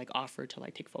guy, like, offered to,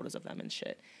 like, take photos of them and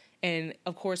shit. And,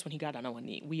 of course, when he got down on one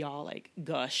knee, we all, like,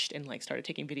 gushed and, like, started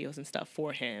taking videos and stuff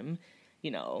for him,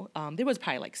 There was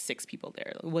probably, like, 6 people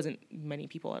there. It wasn't many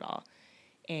people at all.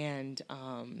 And,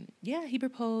 he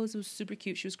proposed. It was super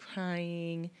cute. She was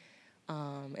crying.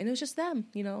 And it was just them,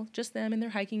 just them in their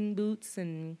hiking boots.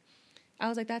 And I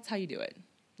was like, that's how you do it.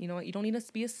 You know what? You don't need us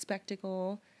to be a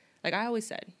spectacle. Like I always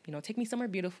said, take me somewhere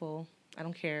beautiful. I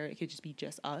don't care. It could just be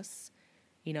just us,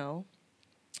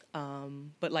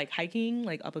 But like hiking,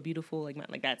 like up a beautiful, like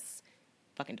mountain, like that's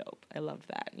fucking dope. I loved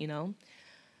that,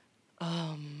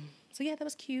 So yeah, that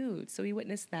was cute. So we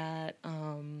witnessed that.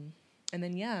 And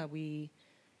then, we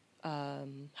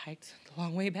hiked the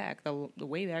long way back. The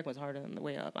way back was harder than the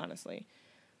way up, honestly.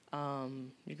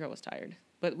 Your girl was tired.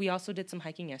 But we also did some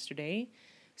hiking yesterday.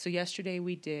 So yesterday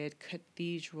we did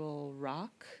Cathedral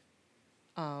Rock.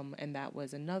 And that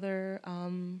was another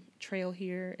trail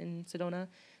here in Sedona.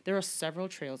 There are several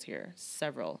trails here,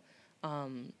 several.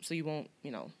 So you won't,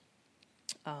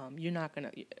 you're not going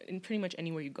to, and pretty much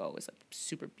anywhere you go is like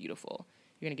super beautiful.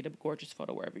 You're going to get a gorgeous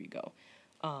photo wherever you go.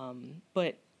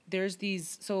 But there's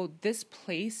so this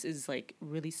place is like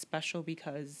really special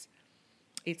because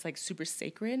it's like super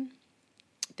sacred.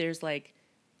 There's like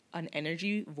an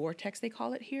energy vortex, they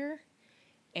call it here.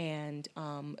 And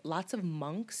lots of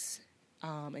monks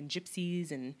and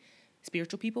gypsies and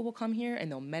spiritual people will come here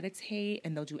and they'll meditate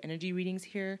and they'll do energy readings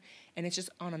here. And it's just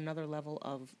on another level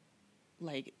of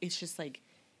like, it's just like,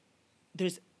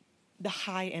 there's the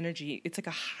high energy. It's like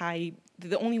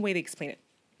the only way they explain it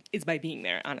is by being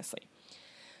there, honestly.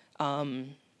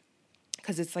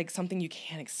 Because it's like something you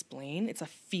can't explain. It's a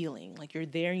feeling like you're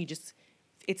there and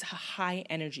it's a high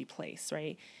energy place,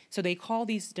 right? So they call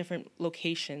these different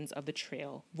locations of the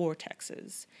trail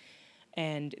vortexes.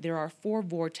 And there are 4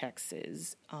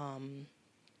 vortexes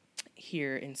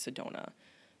here in Sedona.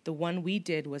 The one we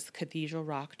did was Cathedral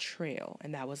Rock Trail,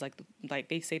 and that was like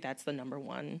they say that's the number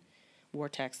 1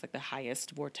 vortex, like the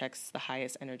highest vortex, the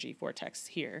highest energy vortex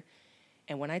here.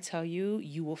 And when I tell you,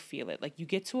 you will feel it. Like you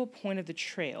get to a point of the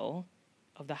trail,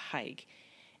 of the hike,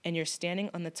 and you're standing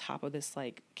on the top of this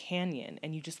like canyon,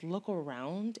 and you just look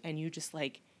around and you just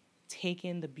like take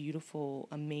in the beautiful,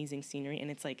 amazing scenery, and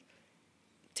it's like,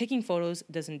 taking photos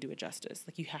doesn't do it justice.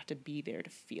 Like, you have to be there to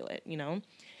feel it,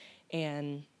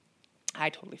 And I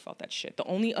totally felt that shit. The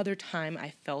only other time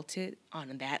I felt it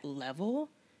on that level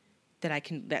that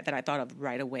I thought of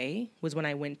right away was when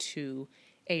I went to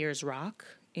Ayers Rock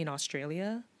in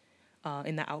Australia,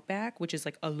 in the outback, which is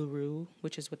like Uluru,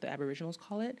 which is what the Aboriginals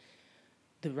call it,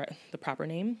 the proper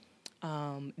name.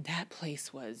 That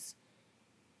place was,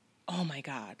 oh my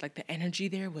God, like the energy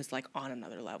there was like on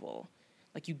another level.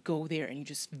 Like, you go there and you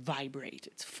just vibrate.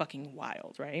 It's fucking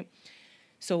wild, right?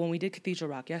 So when we did Cathedral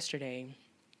Rock yesterday,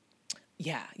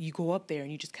 you go up there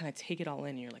and you just kind of take it all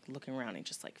in. And you're, like, looking around and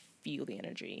just, like, feel the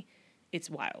energy. It's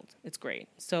wild. It's great.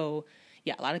 So,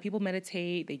 a lot of people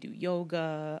meditate. They do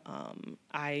yoga.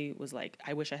 I was like,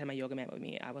 I wish I had my yoga mat with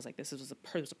me. I was like, this was a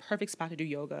perfect spot to do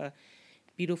yoga.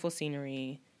 Beautiful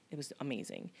scenery. It was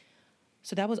amazing.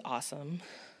 So that was awesome.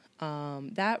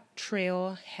 That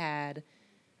trail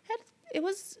it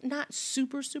was not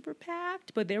super, super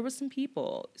packed, but there was some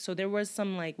people. So there was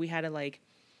some, like, we had to, like,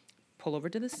 pull over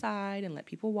to the side and let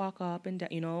people walk up and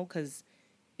down, because,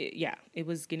 it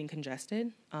was getting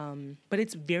congested. But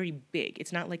it's very big.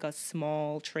 It's not, like, a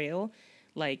small trail.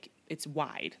 Like, it's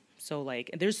wide. So, like,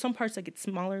 there's some parts that get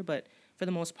smaller, but for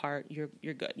the most part, you're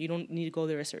good. You don't need to go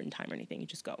there a certain time or anything. You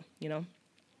just go,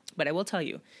 But I will tell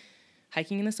you,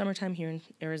 hiking in the summertime here in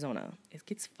Arizona, it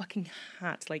gets fucking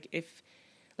hot.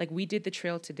 Like, we did the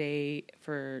trail today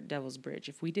for Devil's Bridge.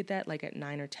 If we did that, like, at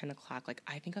 9 or 10 o'clock, like,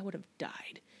 I think I would have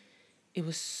died. it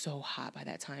was so hot by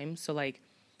that time. So like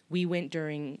we went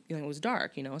during, it was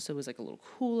dark, so it was like a little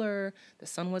cooler. The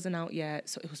sun wasn't out yet.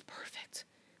 So it was perfect.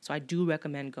 So I do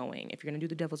recommend going. If you're going to do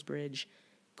the Devil's Bridge,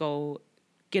 go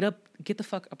get the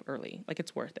fuck up early. Like,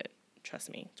 it's worth it.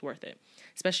 Trust me, it's worth it.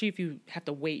 Especially if you have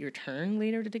to wait your turn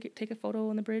later to take a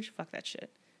photo on the bridge. Fuck that shit.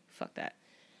 Fuck that.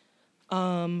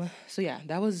 So yeah,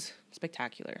 that was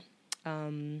spectacular.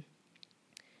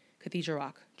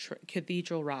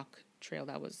 Cathedral Rock Trail,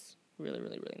 that was really,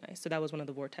 really, really nice. So that was one of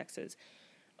the vortexes.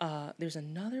 There's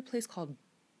another place called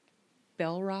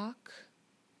Bell Rock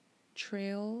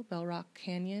Trail, Bell Rock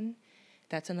Canyon.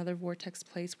 That's another vortex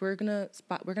place. We're gonna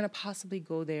possibly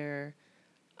go there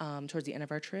towards the end of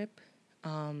our trip.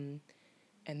 And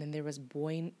then there was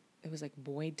Boynton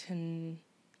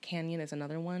Canyon is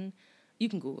another one. You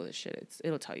can Google this shit.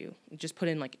 It'll tell you. Just put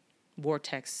in like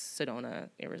vortex Sedona,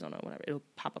 Arizona, whatever. It'll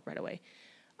pop up right away.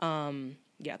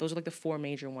 Yeah, those are like the 4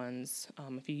 major ones.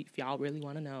 If y'all really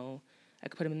want to know, I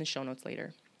could put them in the show notes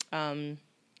later. But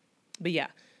yeah,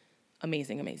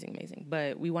 amazing.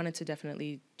 But we wanted to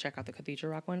definitely check out the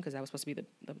Cathedral Rock one because that was supposed to be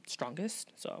the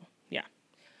strongest. So yeah.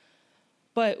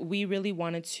 But we really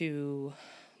wanted to.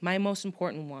 My most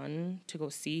important one to go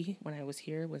see when I was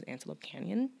here was Antelope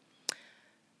Canyon.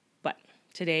 But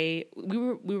today we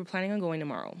were planning on going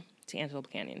tomorrow to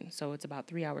Antelope Canyon. So it's about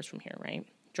 3 hours from here, right?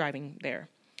 Driving there.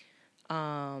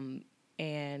 And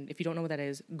if you don't know what that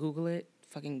is, Google it.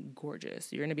 Fucking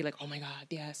gorgeous. You're going to be like, oh my God,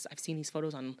 yes, I've seen these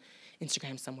photos on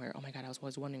Instagram somewhere. Oh my God, I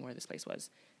was wondering where this place was.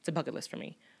 It's a bucket list for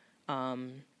me.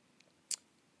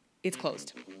 It's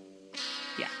closed.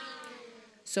 Yeah.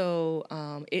 So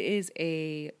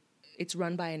it's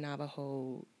run by a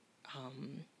Navajo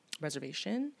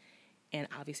reservation. And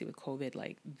obviously with COVID,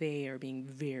 like, they are being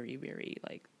very, very,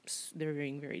 like, they're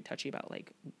being very touchy about,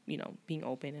 like, being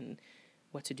open and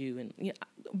what to do. And,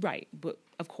 right. But,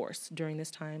 of course, during this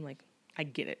time, like, I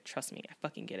get it. Trust me. I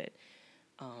fucking get it.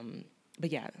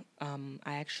 But, yeah, I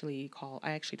actually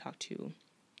talked to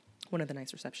one of the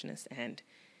nice receptionists, and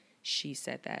she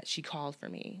said that she called for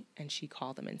me, and she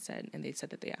called them and they said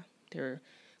that, they're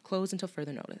closed until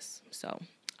further notice. So,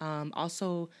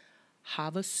 also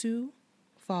Havasu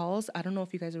Falls. I don't know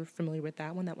if you guys are familiar with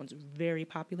that one. That one's very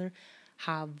popular.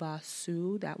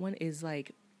 Havasu. That one is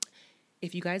like,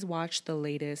 if you guys watched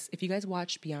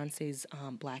Beyonce's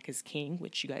Black is King,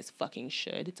 which you guys fucking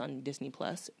should. It's on Disney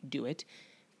Plus. Do it.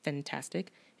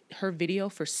 Fantastic. Her video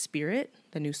for Spirit,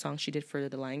 the new song she did for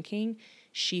The Lion King,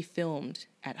 she filmed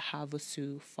at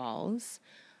Havasu Falls.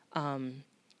 And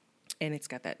it's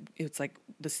got it's like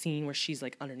the scene where she's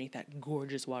like underneath that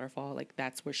gorgeous waterfall. Like,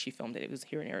 that's where she filmed it. It was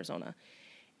here in Arizona.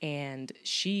 And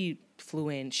she flew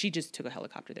in. She just took a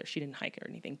helicopter there. She didn't hike it or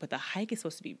anything. But the hike is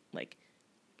supposed to be like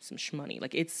some shmoney.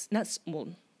 Like, it's not,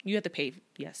 well, you have to pay,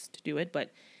 yes, to do it, but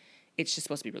it's just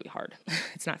supposed to be really hard.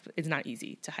 It's not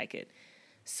easy to hike it.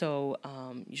 So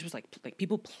you're supposed to like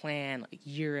people plan like a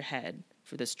year ahead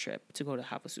for this trip to go to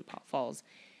Havasu Falls.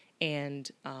 And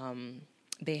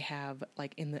they have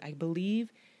like I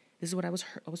believe this is what I was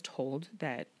told,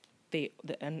 that the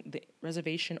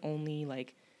reservation only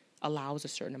like allows a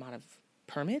certain amount of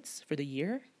permits for the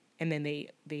year, and then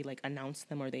they like announce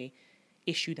them, or they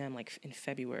issue them like in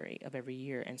February of every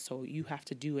year, and so you have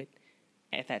to do it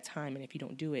at that time, and if you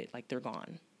don't do it, like, they're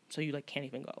gone, so you like can't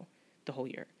even go the whole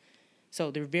year. So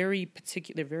they're very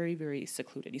particular, they're very, very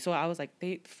secluded. So I was like,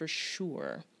 they for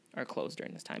sure are closed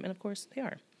during this time, and of course they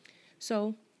are.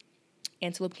 So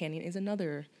Antelope Canyon is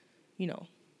another,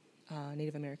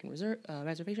 Native American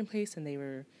reservation place, and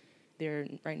they're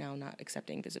right now not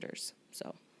accepting visitors.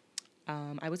 So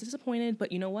I was disappointed,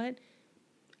 but you know what?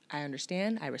 I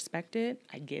understand. I respect it.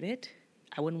 I get it.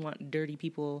 I wouldn't want dirty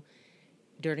people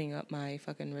dirtying up my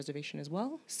fucking reservation as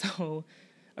well. So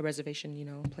a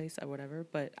reservation, place or whatever,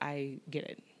 but I get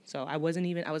it. So I was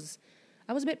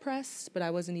a bit pressed, but I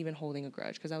wasn't even holding a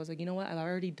grudge, because I was like, you know what?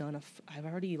 I've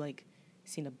already like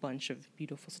seen a bunch of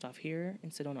beautiful stuff here in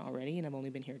Sedona already, and I've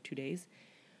only been here 2 days.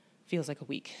 Feels like a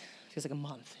week. Feels like a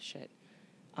month. Shit.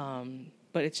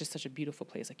 But it's just such a beautiful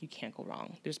place. Like, you can't go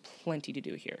wrong. There's plenty to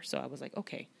do here. So I was like,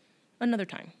 okay, another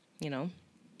time,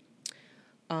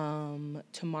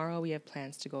 Tomorrow we have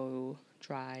plans to go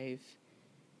drive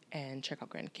and check out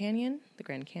the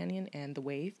Grand Canyon and the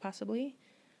Wave, possibly.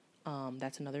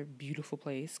 That's another beautiful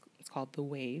place. It's called the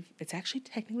Wave. It's actually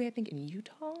technically, I think, in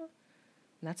Utah.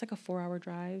 And that's like a 4-hour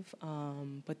drive.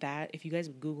 But if you guys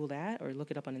Google that or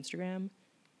look it up on Instagram,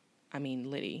 I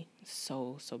mean, Liddy,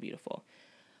 so beautiful.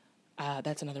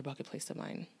 That's another bucket place of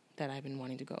mine that I've been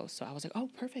wanting to go. So I was like, oh,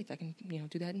 perfect. I can,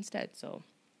 do that instead. So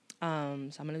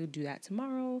I'm going to do that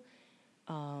tomorrow.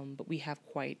 But we have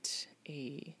quite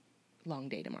a long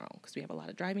day tomorrow because we have a lot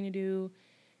of driving to do,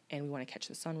 and we want to catch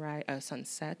the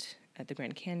sunset at the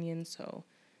Grand Canyon. So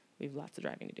we have lots of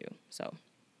driving to do. So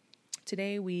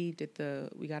today we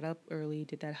got up early,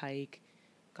 did that hike,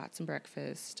 got some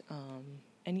breakfast,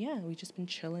 and yeah, we just been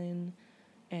chilling.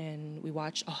 And we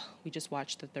just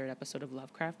watched the 3rd episode of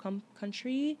Lovecraft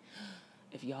Country.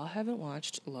 If y'all haven't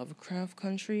watched Lovecraft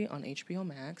Country on HBO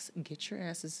Max, get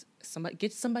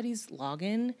somebody's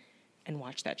login and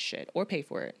watch that shit, or pay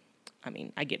for it. I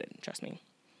mean, I get it, trust me.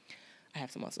 I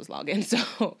have someone else's login,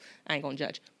 so I ain't gonna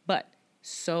judge. But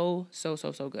so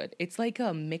good. It's like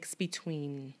a mix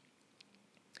between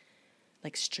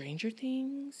like Stranger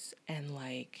Things and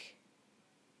like,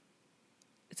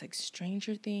 it's like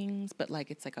Stranger Things, but like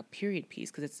it's like a period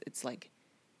piece because it's like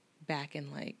back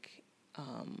in like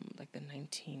the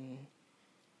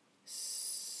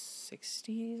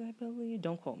 1960s, I believe.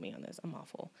 Don't quote me on this. I'm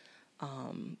awful.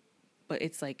 But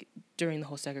it's like during the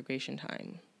whole segregation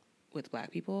time with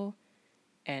Black people,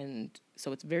 and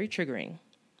so it's very triggering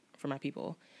for my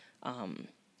people.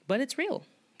 But it's real.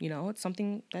 It's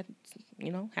something that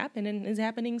happened and is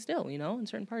happening still. In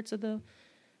certain parts of the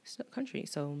country.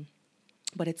 So.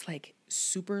 But it's like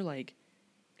super like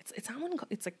it's like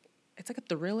a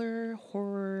thriller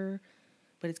horror,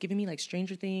 but it's giving me like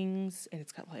Stranger Things, and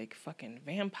it's got like fucking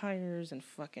vampires and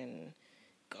fucking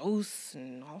ghosts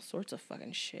and all sorts of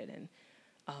fucking shit.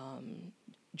 And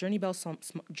Journey Bell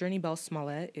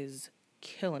Smollett is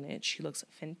killing it. She looks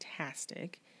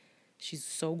fantastic. She's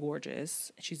so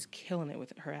gorgeous. She's killing it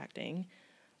with her acting.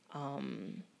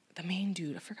 The main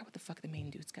dude, I forgot what the fuck the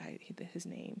main dude's his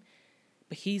name.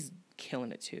 But he's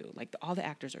killing it too. Like all the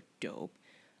actors are dope.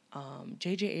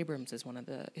 J.J. Abrams is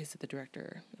the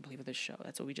director, I believe, of this show.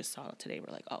 That's what we just saw today.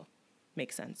 We're like, oh,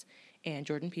 makes sense. And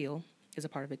Jordan Peele is a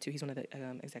part of it too. He's one of the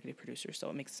executive producers. So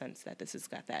it makes sense that this has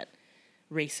got that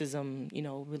racism,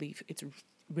 relief. It's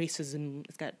racism.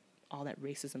 It's got all that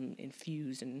racism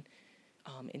infused and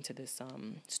into this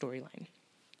storyline,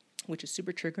 which is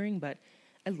super triggering. But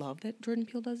I love that Jordan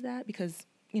Peele does that because,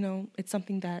 it's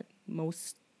something that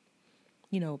most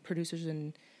producers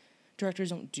and directors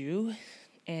don't do,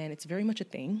 and it's very much a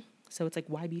thing. So it's like,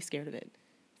 why be scared of it?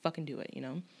 Fucking do it,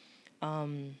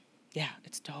 Yeah,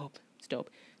 it's dope. It's dope.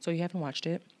 So if you haven't watched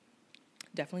it,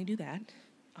 definitely do that.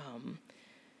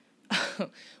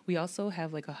 We also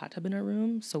have like a hot tub in our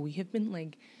room, so we have been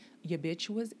like, your bitch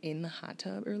was in the hot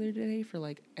tub earlier today for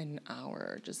like an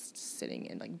hour, just sitting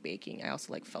and like baking. I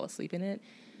also like fell asleep in it,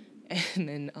 and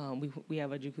then we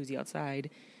have a jacuzzi outside.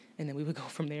 And then we would go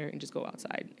from there and just go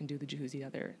outside and do the jacuzzi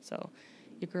out there. So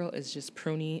your girl is just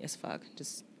pruny as fuck.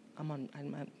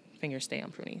 My fingers stay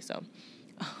on pruny. So,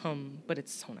 but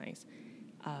it's so nice.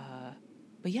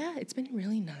 But yeah, it's been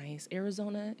really nice.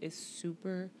 Arizona is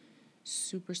super,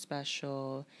 super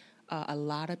special. A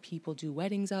lot of people do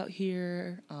weddings out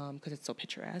here because it's so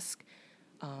picturesque.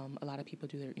 A lot of people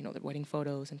do their wedding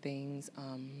photos and things.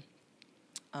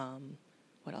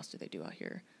 What else do they do out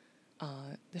here?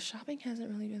 The shopping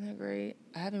hasn't really been that great.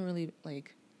 I haven't really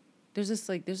there's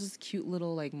this cute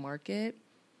little market.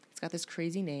 It's got this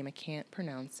crazy name. I can't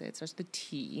pronounce it. It starts with a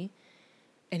T,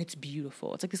 and it's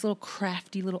beautiful. It's like this little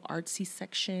crafty little artsy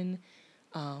section.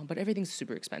 But everything's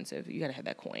super expensive. You gotta have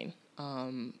that coin.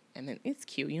 And then it's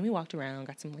cute. We walked around,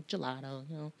 got some gelato,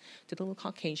 did the little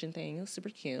Caucasian thing. It was super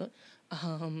cute.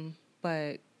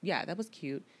 But yeah, that was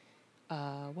cute.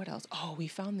 What else? Oh, we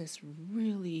found this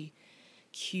really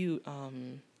cute,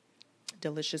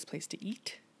 delicious place to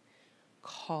eat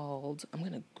called, I'm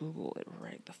gonna Google it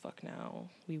right the fuck now.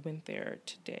 We went there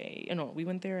today. We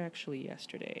went there actually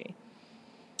yesterday.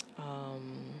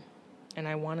 And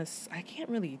I can't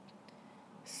really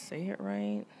say it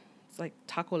right. It's like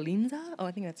Tacolinza. Oh,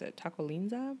 I think that's it.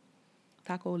 Tacolinza.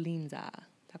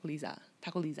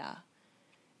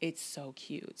 It's so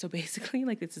cute. So basically,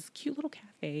 it's this cute little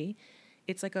cafe.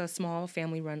 It's like a small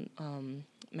family-run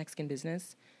Mexican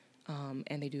business,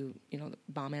 and they do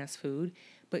bomb-ass food,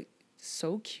 but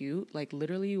so cute.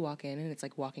 Literally, you walk in and it's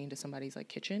like walking into somebody's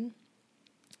kitchen,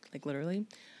 literally.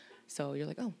 So you're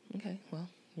like, oh, okay, well,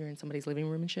 you're in somebody's living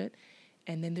room and shit.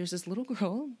 And then there's this little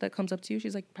girl that comes up to you.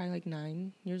 She's probably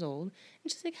 9 years old,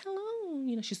 and she's like,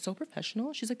 hello. She's so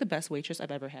professional. She's the best waitress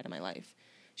I've ever had in my life.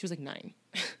 She was 9.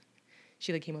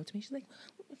 She came up to me. She's like,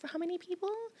 for how many people?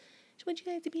 Would you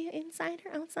guys be inside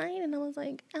or outside? And I was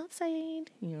like, outside.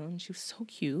 And she was so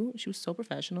cute. She was so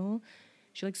professional.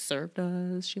 She served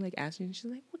us. She asked me. She's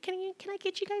like, well, can I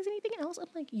get you guys anything else? I'm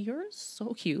like, you're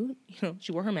so cute.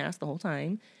 She wore her mask the whole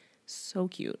time. So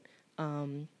cute.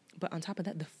 But on top of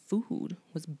that, the food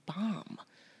was bomb.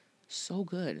 So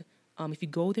good. If you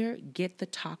go there, get the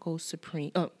Taco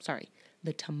Supreme. Oh, sorry.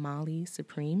 The Tamale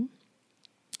Supreme.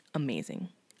 amazing.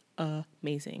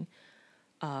 Amazing.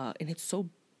 And it's so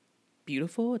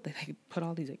beautiful. They put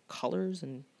all these like colors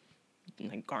and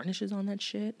like garnishes on that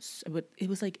shit. But it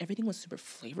was like everything was super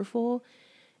flavorful,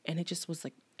 and it just was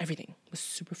like everything was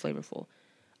super flavorful.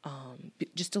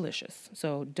 Just delicious.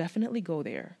 So definitely go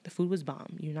there. The food was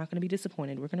bomb. You're not going to be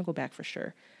disappointed. We're going to go back for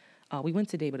sure. We went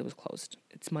today, but it was closed.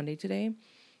 It's Monday today,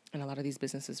 and a lot of these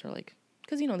businesses are like,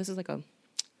 because this is like a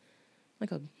what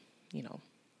do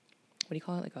you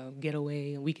call it? Like a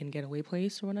weekend getaway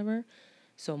place or whatever.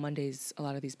 So Mondays, a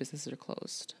lot of these businesses are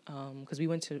closed. Because we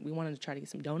wanted to try to get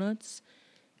some donuts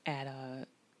at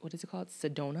what is it called?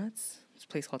 Sedonuts. It's a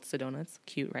place called Sedonuts.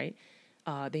 Cute, right?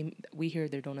 We hear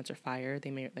their donuts are fire.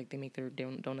 They make their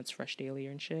donuts fresh daily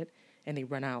and shit, and they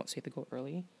run out, so you have to go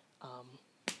early.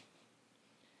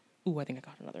 I think I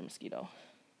got another mosquito.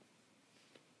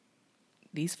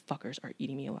 These fuckers are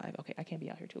eating me alive. Okay, I can't be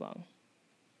out here too long.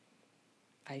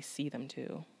 I see them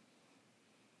too.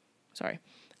 Sorry.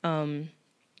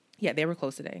 Yeah, they were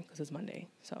closed today because it's Monday.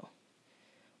 So,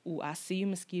 I see you,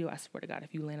 mosquito. I swear to God,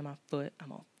 if you land on my foot, I'm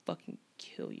gonna fucking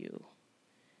kill you.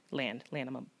 Land. I'm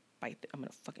gonna bite. I'm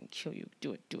gonna fucking kill you.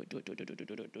 Do it.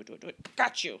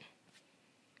 Got you.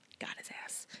 Got his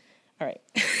ass. All right.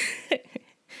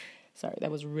 Sorry,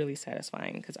 that was really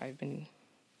satisfying because I've been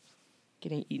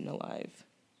getting eaten alive.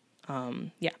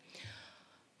 Yeah.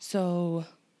 So,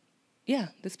 yeah,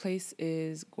 this place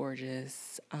is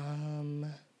gorgeous.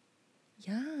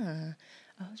 Yeah.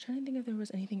 I was trying to think if there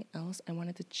was anything else I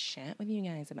wanted to chat with you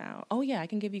guys about. Oh, yeah, I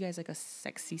can give you guys like a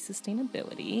sexy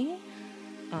sustainability.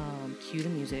 Cue the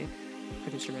music,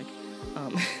 producer Rick.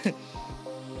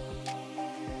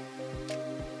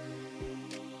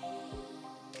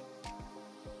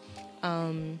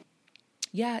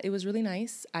 Yeah, it was really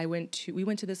nice. We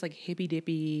went to this like hippy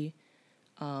dippy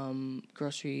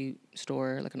grocery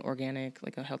store, like an organic,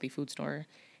 like a healthy food store,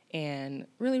 and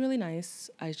really, really nice.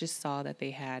 I just saw that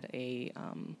they had a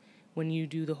when you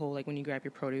do the whole, like when you grab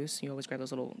your produce, you always grab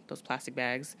those plastic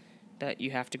bags that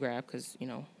you have to grab because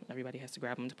everybody has to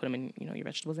grab them to put them in your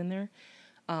vegetables in there.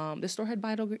 This store had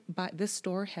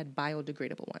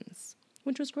biodegradable ones,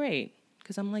 which was great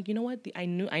because I'm like, you know what? I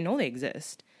know they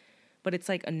exist, but it's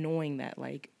like annoying that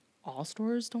like all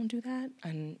stores don't do that,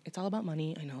 and it's all about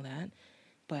money. I know that,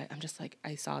 but I'm just like,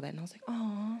 I saw that and I was like,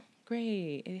 oh,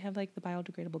 great! They have like the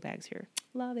biodegradable bags here.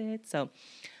 Love it. So,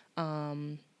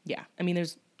 yeah. I mean,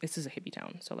 this is a hippie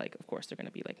town, so like, of course, they're gonna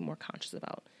be like more conscious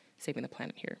about saving the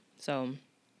planet here. So,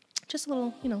 just a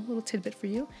little tidbit for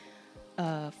you.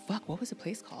 What was the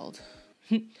place called?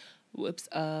 Whoops.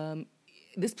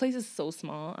 This place is so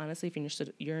small. Honestly, if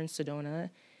you're in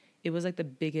Sedona, it was like the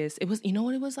biggest. It was, you know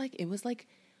what it was like? It was like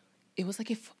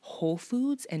if Whole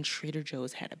Foods and Trader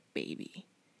Joe's had a baby.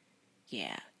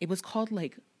 Yeah, it was called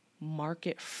like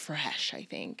Market Fresh, I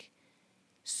think.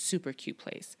 Super cute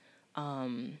place.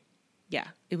 Yeah,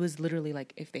 it was literally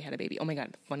like if they had a baby. Oh my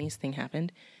God, the funniest thing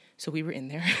happened. So we were in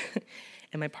there,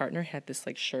 and my partner had this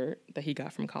like shirt that he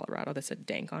got from Colorado that said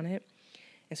Dank on it.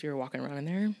 And so we were walking around in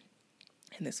there,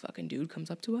 and this fucking dude comes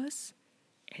up to us,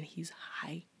 and he's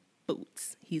high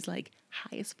boots. He's like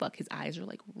high as fuck. His eyes are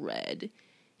like red.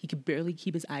 He could barely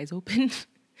keep his eyes open.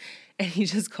 And he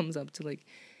just comes up to like,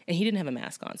 and he didn't have a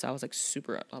mask on. So I was like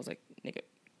nigga,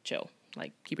 chill,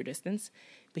 like keep your distance.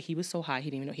 But he was so high, he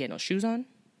didn't even know. He had no shoes on,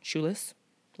 shoeless,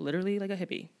 literally like a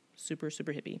hippie, super,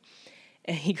 super hippie.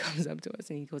 And he comes up to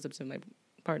us, and he goes up to my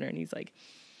partner, and he's like,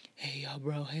 hey,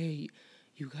 bro, hey,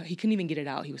 he couldn't even get it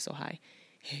out. He was so high.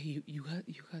 Hey, you got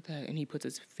that. And he puts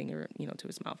his finger, to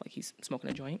his mouth like he's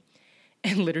smoking a joint.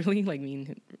 And literally, like,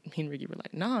 me and Ricky were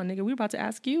like, nah, nigga, we were about to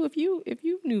ask you if you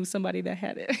knew somebody that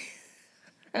had it.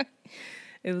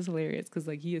 It was hilarious because,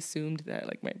 like, he assumed that,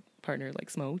 like, my partner, like,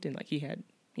 smoked and, like, he had,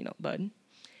 bud.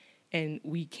 And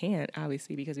we can't,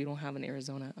 obviously, because we don't have an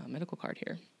Arizona medical card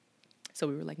here. So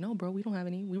we were like, no, bro, we don't have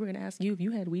any. We were going to ask you if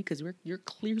you had weed because you're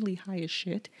clearly high as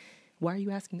shit. Why are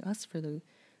you asking us for the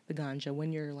ganja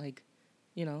when you're, like,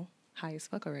 high as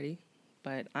fuck already?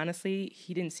 But honestly,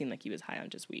 he didn't seem like he was high on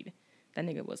just weed. That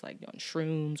nigga was like on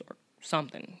shrooms or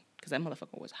something, because that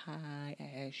motherfucker was high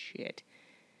as shit.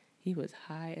 He was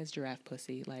high as giraffe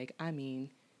pussy. Like, I mean,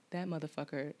 that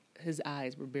motherfucker, his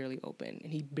eyes were barely open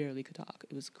and he barely could talk.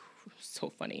 It was so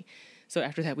funny. So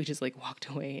after that, we just like walked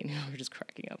away, and we were just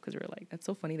cracking up because we were like, that's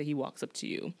so funny that he walks up to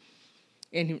you.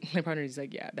 And my partner is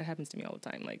like, yeah, that happens to me all the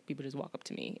time. Like, people just walk up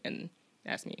to me and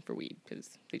ask me for weed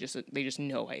because they just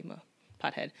know I'm a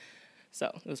pothead.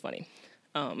 So it was funny.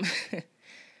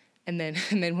 And then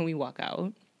when we walk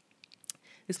out,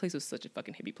 this place was such a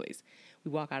fucking hippie place.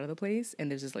 We walk out of the place,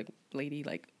 and there's this like lady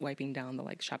like wiping down the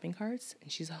like shopping carts,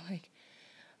 and she's all like,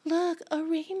 look, a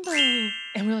rainbow.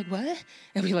 And we're like, what?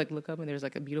 And we like look up and there's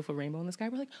like a beautiful rainbow in the sky.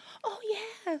 We're like, oh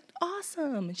yeah,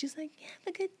 awesome. And she's like, yeah,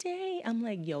 have a good day. I'm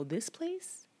like, yo, this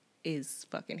place is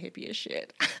fucking hippie as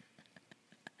shit.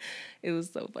 It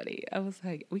was so funny. I was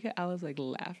like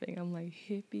laughing. I'm like,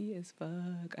 hippie as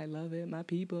fuck. I love it, my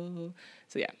people.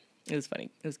 So yeah, it was funny.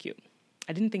 It was cute.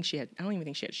 I don't even think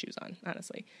she had shoes on,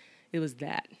 honestly. It was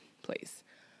that place.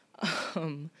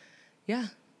 Yeah,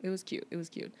 it was cute. It was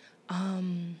cute.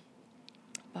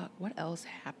 But what else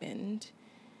happened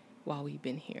while we've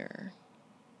been here?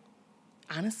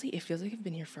 Honestly, it feels like I've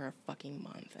been here for a fucking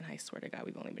month, and I swear to God,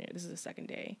 we've only been here. This is the second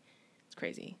day. It's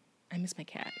crazy. I miss my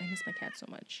cat. I miss my cat so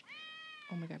much.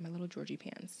 Oh my God, my little Georgie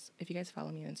pants. If you guys follow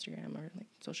me on Instagram or like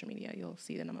social media, you'll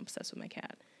see that I'm obsessed with my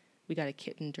cat. We got a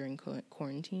kitten during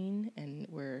quarantine, and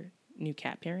we're new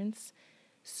cat parents.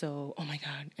 So, oh my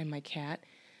God, and my cat,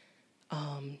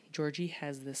 Georgie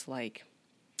has this like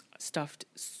stuffed,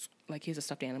 like he has a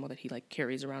stuffed animal that he like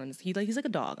carries around, and he's like a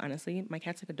dog. Honestly, my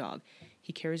cat's like a dog.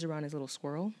 He carries around his little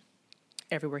squirrel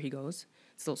everywhere he goes.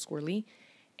 It's a little squirrely,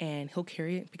 and he'll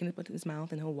carry it, pick it up with his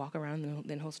mouth, and he'll walk around, and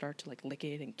then he'll start to like lick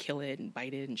it and kill it and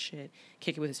bite it and shit,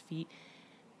 kick it with his feet.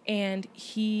 And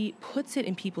he puts it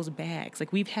in people's bags.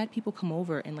 Like, we've had people come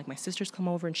over, and like my sister's come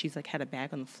over, and she's like had a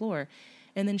bag on the floor,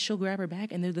 and then she'll grab her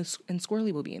bag, and and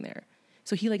Squirrely will be in there.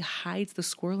 So he like hides the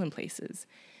squirrel in places.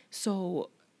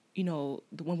 So, you know,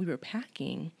 when we were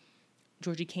packing,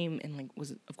 Georgie came and like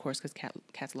was, of course, because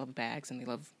cats love bags and they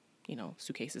love, you know,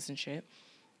 suitcases and shit.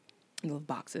 They love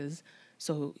boxes.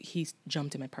 So he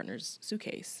jumped in my partner's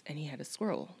suitcase, and he had a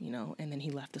squirrel, you know, and then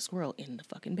he left the squirrel in the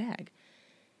fucking bag.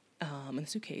 In the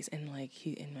suitcase, and like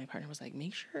my partner was like,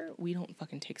 make sure we don't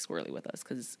fucking take Squirrely with us,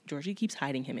 because Georgie keeps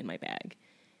hiding him in my bag.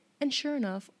 And sure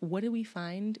enough, what did we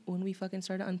find when we fucking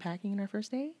started unpacking in our first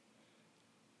day?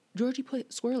 Georgie put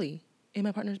Squirrely in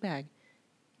my partner's bag.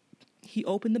 He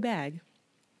opened the bag,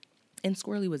 and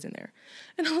Squirrely was in there.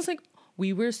 And I was like,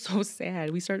 we were so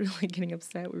sad. We started like getting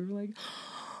upset. We were like,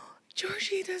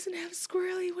 Georgie doesn't have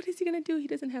Squirrely. What is he going to do? He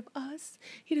doesn't have us.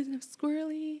 He doesn't have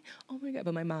Squirrely. Oh my God.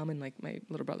 But my mom and like my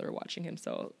little brother were watching him.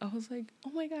 So I was like, oh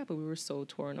my God. But we were so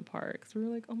torn apart, because we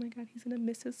were like, oh my God, he's going to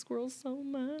miss his squirrel so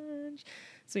much.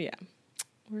 So yeah,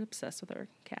 we're obsessed with our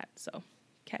cat. So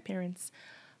cat parents.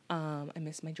 I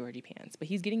miss my Georgie pants, but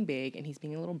he's getting big and he's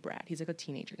being a little brat. He's like a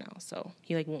teenager now. So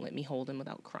he like won't let me hold him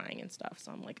without crying and stuff.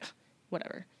 So I'm like,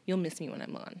 whatever. You'll miss me when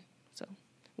I'm gone. So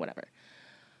whatever.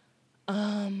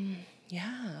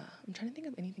 Yeah, I'm trying to think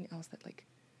of anything else that like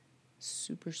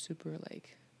super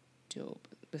like dope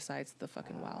besides the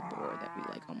fucking wild boar that we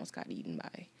like almost got eaten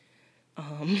by.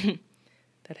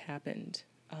 That happened.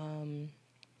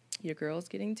 Your girl's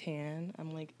getting tan.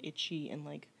 I'm like itchy and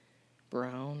like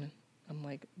brown. I'm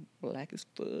like black as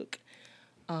fuck.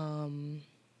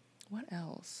 What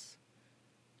else?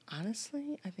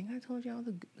 Honestly, I think I told y'all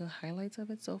the highlights of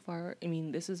it so far. I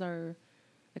mean,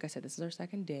 like I said, this is our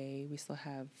second day. We still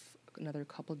have another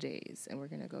couple days, and we're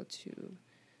going to go to,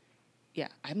 yeah,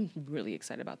 I'm really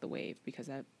excited about the Wave, because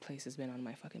that place has been on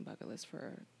my fucking bucket list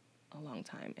for a long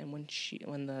time. And when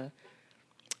the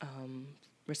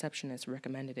receptionist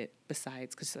recommended it,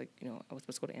 besides, because like, you know, I was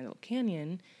supposed to go to Antelope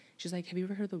Canyon, she's like, have you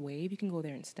ever heard of the Wave? You can go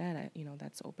there instead.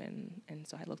 That's open. And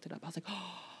so I looked it up. I was like,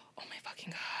 oh my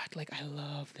fucking God, like, I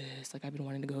love this. Like, I've been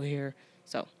wanting to go here.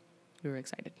 So we were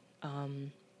excited.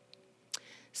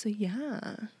 So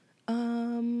yeah,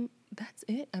 that's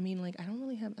it. I mean, like, I don't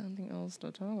really have anything else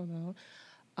to talk about.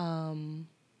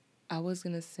 I was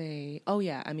gonna say, oh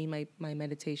yeah, I mean, my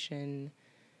meditation,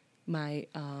 my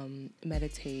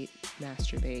meditate,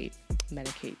 masturbate,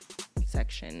 medicate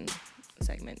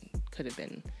segment could have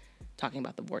been talking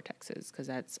about the vortexes, because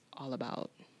that's all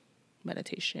about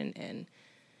meditation. And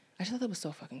I just thought that was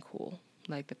so fucking cool,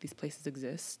 like, that these places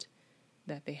exist,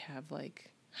 that they have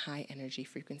like high energy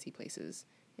frequency places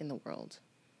in the world,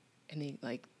 and they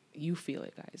like, you feel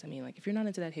it, guys. I mean, like, if you're not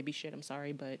into that hippie shit, I'm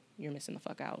sorry, but you're missing the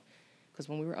fuck out. Because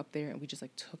when we were up there and we just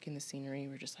like took in the scenery,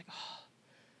 we're just like, oh,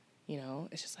 you know,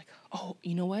 it's just like, oh,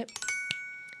 you know what?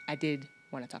 I did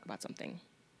want to talk about something.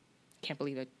 Can't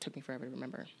believe it took me forever to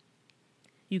remember.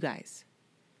 You guys,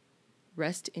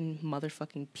 rest in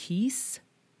motherfucking peace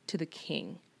to the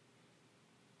king,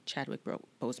 Chadwick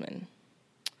Boseman.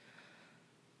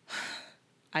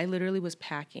 I literally was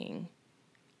packing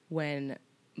when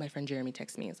my friend Jeremy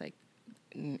texted me. It's like,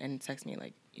 and texted me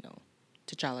like, you know,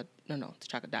 T'Challa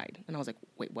died. And I was like,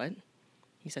 wait, what?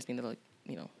 He sent me the, like,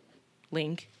 you know,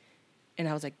 link. And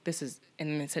I was like, and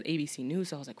then it said ABC News.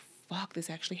 So I was like, fuck, this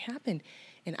actually happened.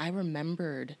 And I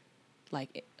remembered,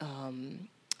 like,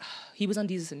 he was on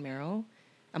Desus and Mero.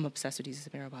 I'm obsessed with Desus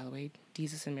and Mero, by the way.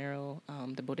 Desus and Mero,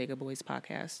 the Bodega Boys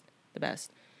podcast, the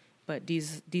best. But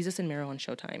Desus and Mero on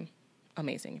Showtime,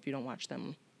 amazing. If you don't watch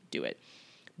them, do it.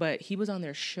 But he was on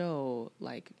their show,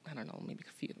 like, I don't know, maybe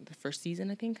the first season,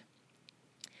 I think.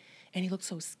 And he looked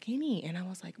so skinny. And I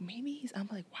was like, I'm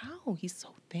like, wow, he's so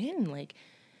thin. Like,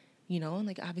 you know, and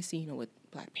like, obviously, you know, with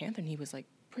Black Panther, and he was like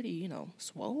pretty, you know,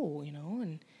 swole, you know.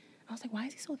 And I was like, why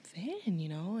is he so thin, you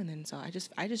know? And then so I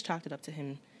just chalked it up to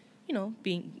him, you know,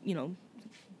 being, you know,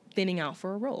 thinning out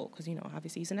for a role. Because, you know,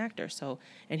 obviously he's an actor. So,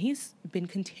 and he's been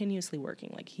continuously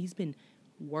working. Like, he's been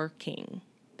working.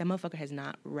 That motherfucker has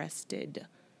not rested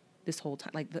this whole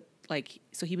time.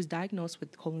 So he was diagnosed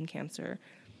with colon cancer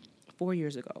 4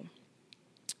 years ago.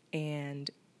 And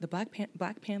the Black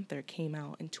Panther came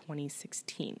out in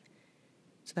 2016.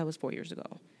 So that was 4 years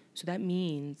ago. So that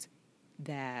means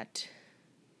that,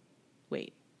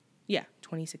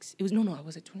 26. It was,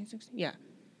 was it 2016? Yeah,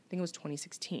 I think it was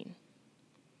 2016.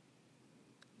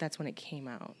 That's when it came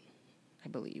out, I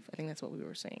believe. I think that's what we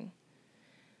were saying.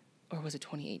 Or was it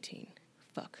 2018?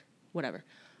 Fuck, whatever.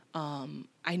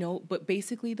 I know, but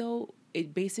basically though,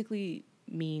 it basically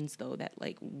means though that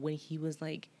like when he was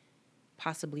like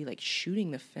possibly like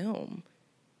shooting the film,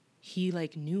 he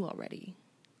like knew already.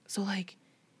 So like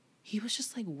he was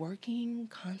just like working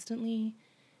constantly.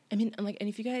 I mean, and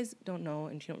if you guys don't know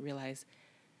and you don't realize,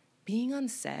 being on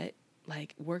set,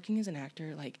 like working as an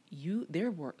actor, like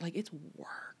their work, like it's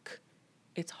work.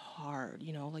 It's hard,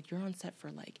 you know, like you're on set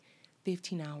for like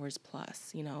 15 hours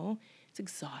plus, you know, it's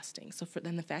exhausting. So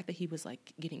then the fact that he was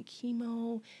like getting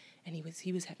chemo and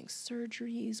he was having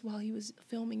surgeries while he was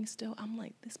filming still, I'm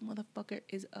like, this motherfucker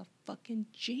is a fucking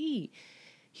G.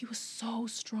 He was so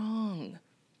strong.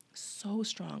 So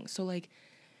strong. So like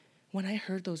when I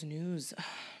heard the news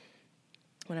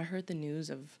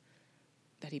of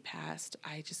that he passed,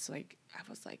 I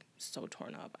was like so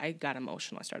torn up. I got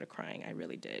emotional. I started crying. I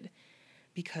really did.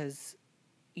 Because,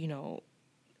 you know,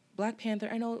 Black Panther,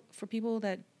 I know for people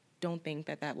that don't think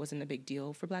that wasn't a big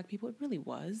deal for Black people, it really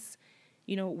was.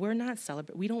 You know, we're not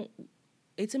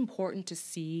it's important to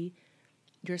see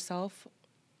yourself,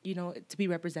 you know, to be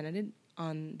represented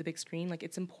on the big screen. Like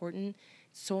it's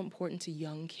so important to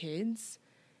young kids,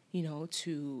 you know,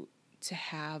 to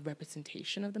have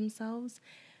representation of themselves,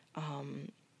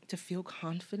 to feel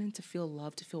confident, to feel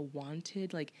loved, to feel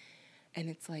wanted. Like, and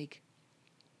it's like,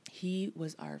 he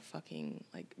was our fucking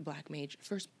like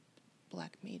first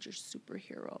Black major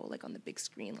superhero, like on the big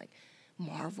screen, like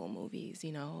Marvel movies,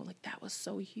 you know, like that was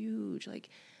so huge. Like,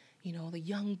 you know, the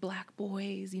young Black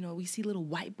boys, you know, we see little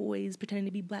white boys pretending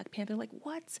to be Black Panther. Like,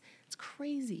 what? It's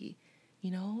crazy,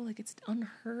 you know, like it's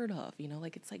unheard of, you know,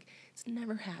 like it's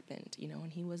never happened, you know,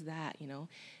 and he was that, you know.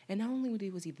 And not only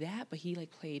was he that, but he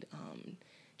like played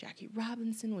Jackie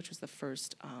Robinson, which was the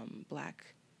first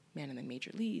Black man in the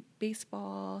Major League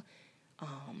Baseball.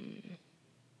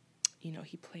 You know,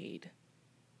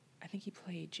 I think he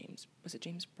played James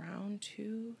Brown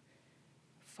too?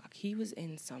 Fuck, he was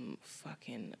in some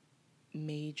fucking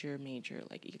major,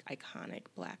 like iconic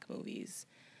Black movies.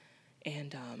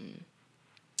 And,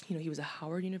 you know, he was a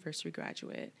Howard University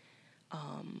graduate.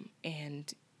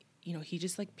 And, you know, he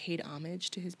just like paid homage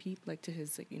to his to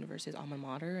his like university's alma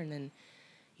mater. And then,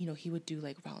 you know, he would do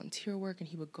like volunteer work, and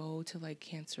he would go to like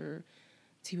cancer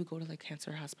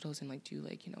hospitals and like do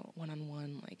like, you know,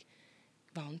 one-on-one like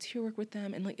volunteer work with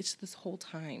them. And like it's this whole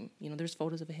time, you know, there's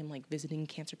photos of him like visiting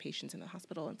cancer patients in the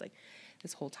hospital, and like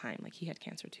this whole time like he had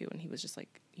cancer too, and he was just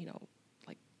like, you know,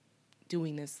 like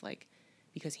doing this like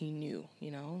because he knew, you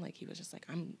know, like he was just like,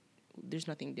 there's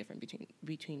nothing different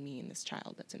between me and this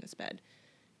child that's in this bed,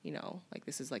 you know, like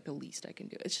this is like the least I can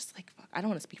do. It's just like, fuck, I don't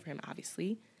want to speak for him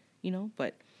obviously, you know,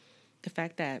 but the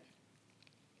fact that,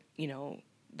 you know,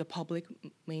 the public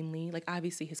mainly, like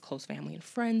obviously his close family and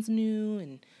friends knew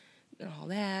and all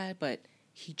that, but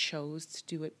he chose to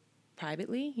do it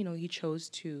privately. You know, he chose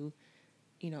to,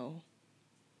 you know,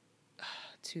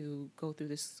 to go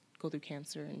through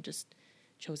cancer, and just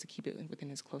chose to keep it within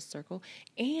his close circle.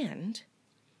 And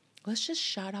let's just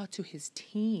shout out to his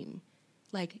team.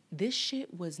 Like, this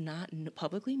shit was not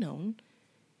publicly known.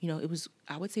 You know,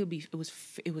 I would say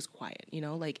it was quiet, you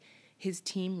know, like his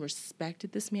team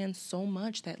respected this man so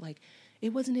much that like it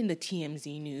wasn't in the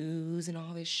TMZ news and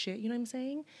all this shit, you know what I'm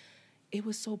saying? It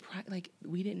was so like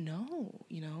we didn't know,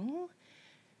 you know?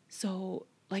 So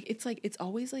like it's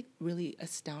always like really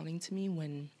astounding to me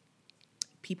when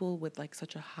people with like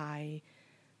such a high,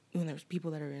 when there's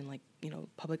people that are in like, you know,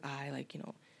 public eye, like, you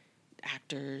know,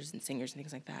 actors and singers and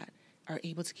things like that, are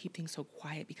able to keep things so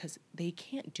quiet because they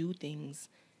can't do things.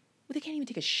 Well, they can't even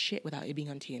take a shit without it being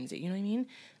on TMZ. You know what I mean?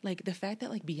 Like the fact that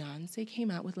like Beyonce came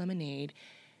out with Lemonade,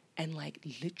 And like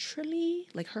literally,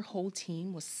 like her whole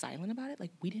team was silent about it.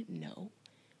 Like we didn't know.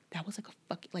 That was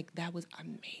like that was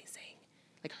amazing.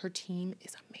 Like her team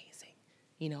is amazing,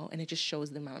 you know, and it just shows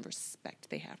the amount of respect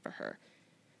they have for her.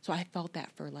 So I felt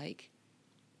that for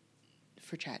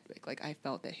Chadwick. Like I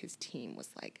felt that his team was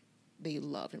like, they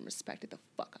loved and respected the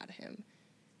fuck out of him.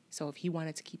 So if he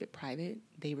wanted to keep it private,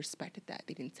 they respected that.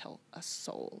 They didn't tell a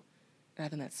soul. And I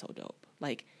think that's so dope.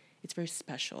 Like, it's very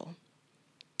special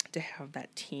to have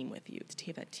that team with you, to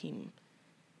have that team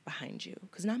behind you.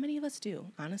 Because not many of us do.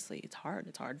 Honestly, it's hard.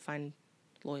 It's hard to find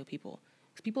loyal people.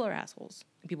 Because people are assholes.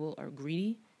 And people are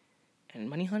greedy and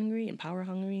money hungry and power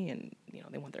hungry. And, you know,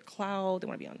 they want their clout. They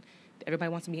want to be on... Everybody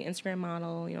wants to be an Instagram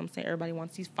model. You know what I'm saying? Everybody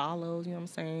wants these follows. You know what I'm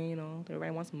saying? You know,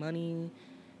 everybody wants money,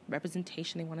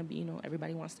 representation. They want to be, you know,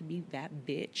 everybody wants to be that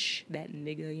bitch, that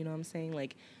nigga. You know what I'm saying?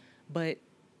 Like, but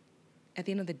at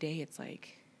the end of the day, it's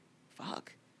like,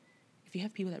 fuck. If you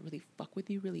have people that really fuck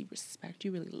with you, really respect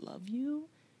you, really love you,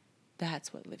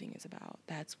 that's what living is about.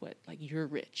 That's what, like, you're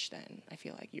rich then. I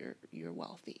feel like you're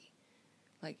wealthy.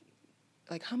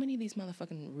 Like how many of these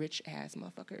motherfucking rich ass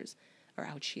motherfuckers are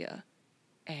out here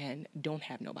and don't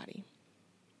have nobody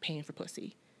paying for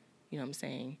pussy? You know what I'm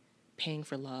saying? Paying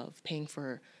for love, paying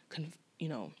for,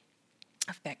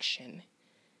 affection.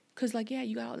 Because, like, yeah,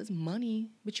 you got all this money,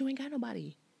 but you ain't got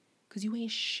nobody. Because you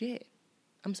ain't shit.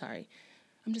 I'm sorry.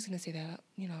 I'm just going to say that,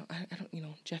 I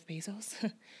don't, Jeff Bezos,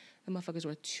 the motherfucker's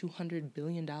worth $200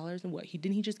 billion. And what,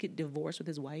 didn't he just get divorced with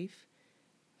his wife?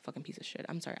 Fucking piece of shit.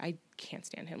 I'm sorry. I can't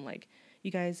stand him. Like,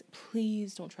 you guys,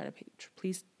 please don't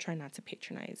please try not to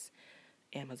patronize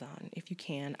Amazon if you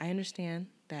can. I understand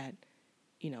that,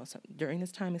 during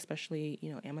this time, especially,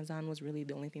 Amazon was really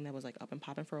the only thing that was like up and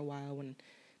popping for a while when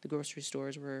the grocery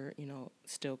stores were,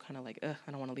 still kind of like, I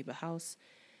don't want to leave the house.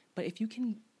 But if you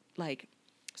can, like,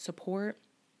 support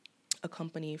a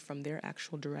company from their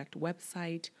actual direct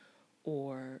website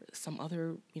or some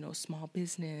other, small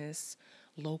business,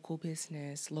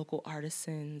 local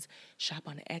artisans, shop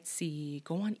on Etsy,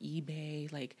 go on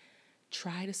eBay, like,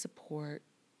 try to support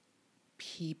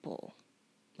people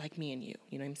like me and you.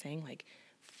 You know what I'm saying? Like,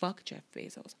 fuck Jeff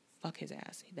Bezos. Fuck his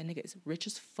ass. That nigga is rich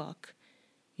as fuck.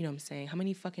 You know what I'm saying? How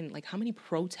many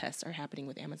protests are happening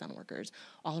with Amazon workers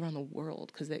all around the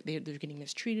world because they're getting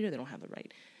mistreated or they don't have the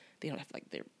right, they don't have, like,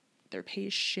 their pay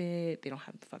is shit, they don't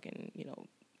have the fucking,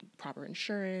 proper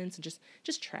insurance, and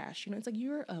just trash. It's like,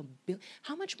 you're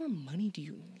how much more money do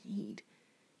you need?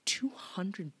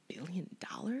 $200 billion?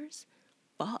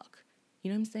 Fuck.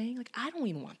 You know what I'm saying? Like, I don't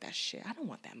even want that shit. I don't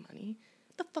want that money.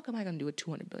 What the fuck am I going to do with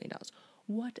 $200 billion?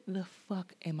 What the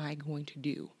fuck am I going to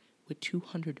do with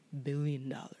 $200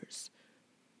 billion?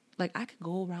 Like, I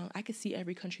could see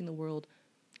every country in the world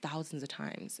thousands of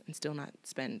times and still not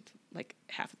spend, like,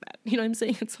 half of that. You know what I'm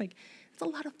saying? It's like, it's a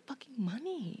lot of fucking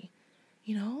money.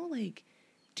 Like,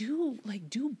 do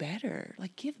better.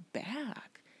 Like, give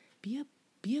back. Be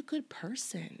a good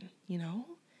person,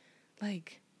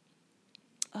 Like,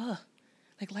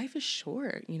 like, life is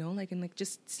short, like, and, like,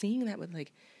 just seeing that with,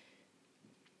 like,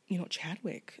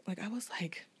 Chadwick, like, I was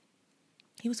like,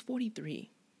 he was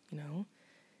 43,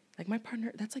 like, my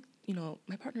partner, that's like,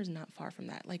 my partner's not far from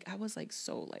that. Like, I was, like,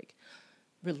 so, like,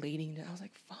 relating to, I was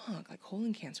like, fuck, like,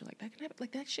 colon cancer, like, that can happen,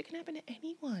 like, that shit can happen to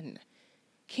anyone.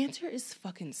 Cancer is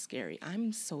fucking scary.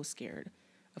 I'm so scared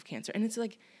of cancer. And it's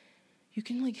like, you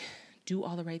can, like, do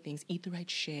all the right things, eat the right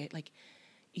shit, like,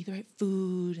 eat the right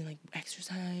food and, like,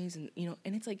 exercise and,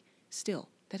 and it's like, still,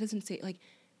 that doesn't say, like,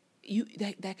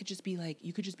 that could just be, like,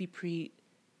 you could just be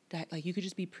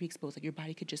pre-exposed. Like, your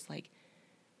body could just, like,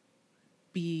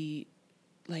 be,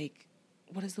 like,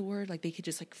 what is the word? Like, they could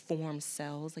just, like, form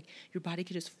cells. Like, your body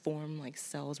could just form, like,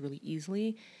 cells really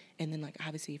easily. And then, like,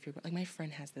 obviously, if you're, like, my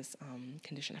friend has this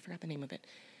condition, I forgot the name of it,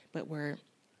 but where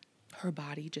her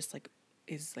body just, like,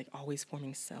 is, like, always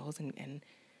forming cells and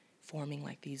forming,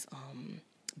 like, these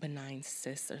benign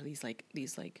cysts or these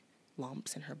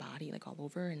lumps in her body, like, all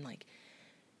over. And, like,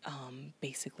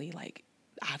 basically, like,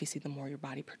 obviously, the more your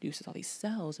body produces all these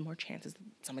cells, the more chances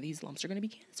some of these lumps are going to be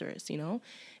cancerous, And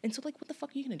so, like, what the fuck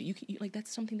are you going to do? You like,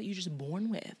 that's something that you're just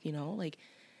born with, Like,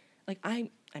 I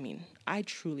mean, I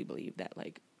truly believe that,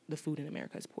 like, the food in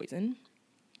America is poison.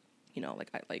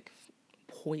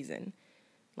 Poison.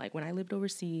 Like, when I lived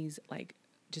overseas, like,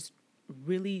 just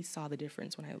really saw the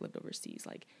difference when I lived overseas.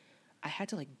 Like, I had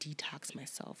to, like, detox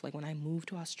myself. Like, when I moved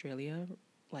to Australia,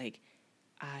 like,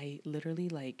 I literally,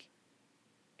 like,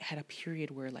 had a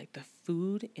period where, like, the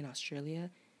food in Australia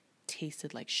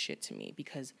tasted like shit to me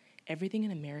because everything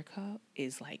in America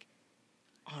is, like,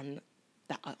 on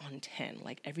 10.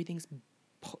 Like, everything's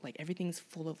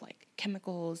full of, like,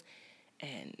 chemicals,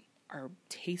 and our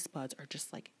taste buds are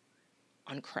just, like,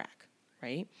 on crack,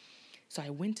 right? So I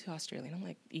went to Australia and I'm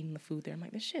like eating the food there. I'm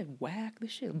like, this shit whack.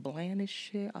 This shit bland as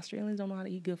shit. Australians don't know how to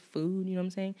eat good food. You know what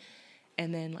I'm saying?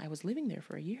 And then I was living there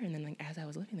for a year. And then like, as I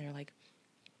was living there, like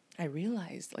I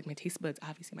realized like my taste buds,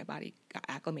 obviously my body got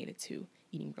acclimated to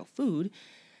eating real food,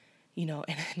 you know,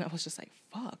 and I was just like,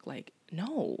 fuck, like,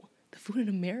 no, the food in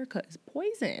America is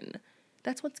poison.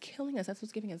 That's what's killing us. That's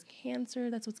what's giving us cancer.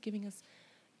 That's what's giving us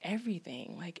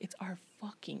everything. Like, it's our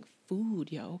fucking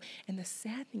food, yo. And the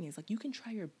sad thing is, like, you can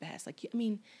try your best. Like, I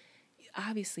mean,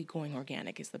 obviously going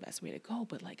organic is the best way to go,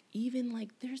 but like, even like,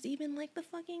 there's even like the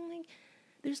fucking, like,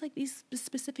 there's like these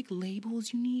specific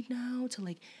labels you need now to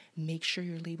like make sure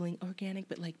you're labeling organic,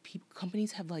 but like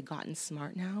companies have like gotten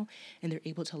smart now and they're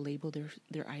able to label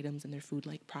their items and their food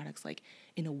like products like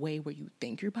in a way where you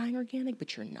think you're buying organic,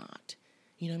 but you're not.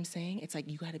 You know what I'm saying? It's like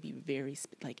you got to be very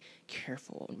like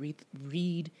careful and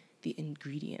read the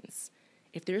ingredients.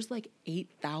 If there's like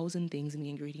 8,000 things in the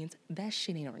ingredients, that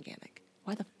shit ain't organic.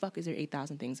 Why the fuck is there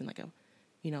 8,000 things in like a,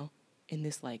 you know, in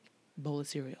this like bowl of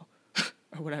cereal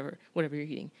or whatever you're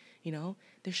eating? You know,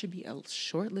 there should be a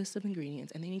short list of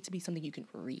ingredients and they need to be something you can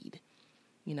read.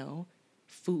 You know,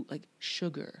 food like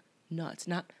sugar, nuts,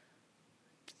 not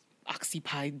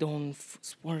oxypidone,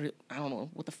 I don't know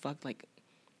what the fuck, like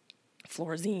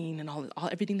fluorescein and all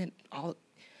everything that all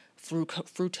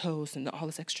fructose and all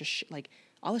this extra shit, like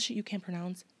all the shit you can't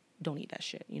pronounce. Don't eat that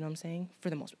shit. You know what I'm saying? For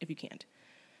the most, if you can,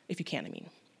 I mean,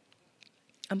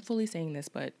 I'm fully saying this,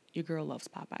 but your girl loves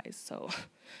Popeyes, so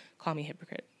call me a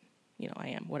hypocrite. You know, I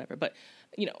am, whatever. But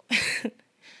you know,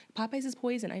 Popeyes is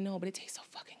poison. I know, but it tastes so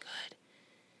fucking good.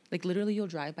 Like literally, you'll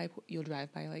drive by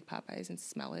like Popeyes and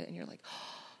smell it, and you're like,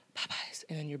 oh, Popeyes,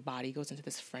 and then your body goes into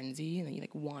this frenzy, and then you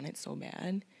like want it so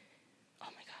bad. Oh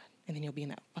my God. And then you'll be in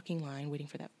that fucking line waiting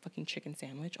for that fucking chicken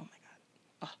sandwich. Oh my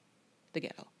God. Oh, the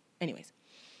ghetto. Anyways.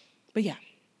 But yeah.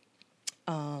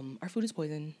 Our food is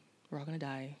poison. We're all gonna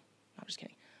die. No, I'm just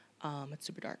kidding. It's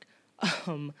super dark.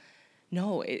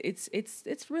 No,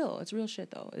 it's real. It's real shit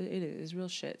though. It is real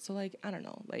shit. So like, I don't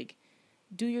know, like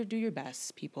do your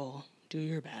best, people. Do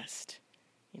your best.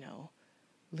 You know,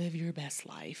 live your best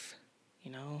life,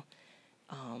 you know.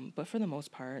 But for the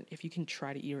most part, if you can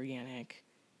try to eat organic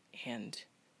and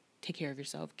take care of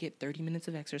yourself, get 30 minutes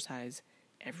of exercise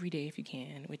every day if you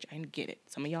can, which I get it.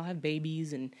 Some of y'all have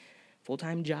babies and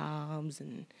full-time jobs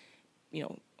and, you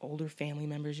know, older family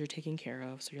members you're taking care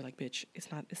of. So you're like, bitch,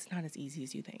 it's not as easy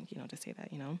as you think, you know, to say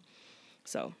that, you know?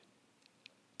 So,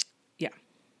 yeah.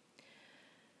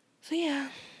 So, yeah,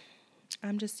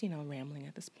 I'm just, you know, rambling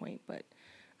at this point, but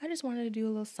I just wanted to do a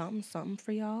little something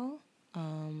for y'all.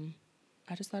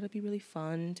 I just thought it'd be really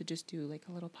fun to just do like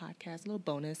a little podcast, a little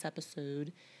bonus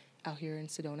episode out here in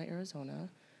Sedona, Arizona,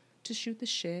 to shoot the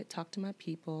shit, talk to my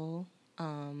people.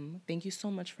 Thank you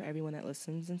so much for everyone that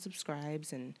listens and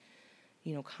subscribes and,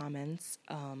 you know, comments.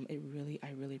 I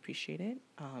really appreciate it.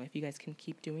 If you guys can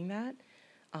keep doing that,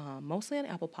 mostly on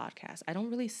Apple Podcasts. I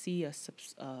don't really see a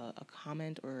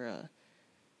comment or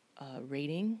a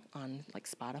rating on like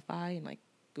Spotify and like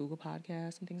Google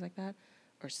Podcasts and things like that,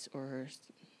 or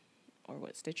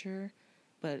what, Stitcher.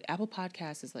 But Apple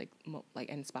Podcasts is like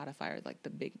and Spotify are like the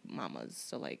big mamas.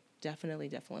 So like definitely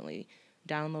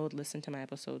download, listen to my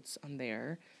episodes on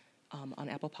there, on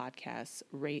Apple Podcasts.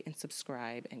 Rate and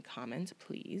subscribe and comment,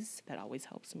 please. That always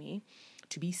helps me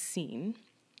to be seen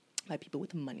by people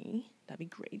with money. That'd be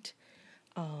great.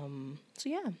 So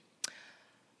yeah, I'm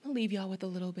gonna leave y'all with a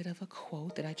little bit of a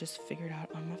quote that I just figured out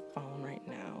on my phone right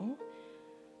now.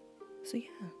 So yeah,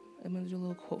 I'm gonna do a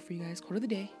little quote for you guys. Quote of the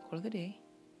day.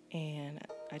 And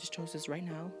I just chose this right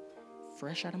now,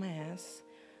 fresh out of my ass.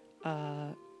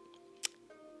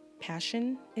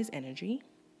 Passion is energy.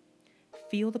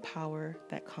 Feel the power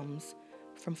that comes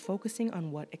from focusing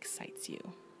on what excites you.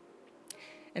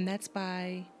 And that's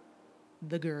by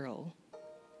the doll,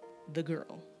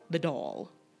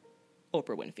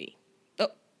 Oprah Winfrey. Oh,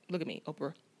 look at me,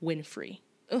 Oprah Winfrey.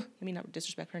 Oh, let me not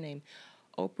disrespect her name.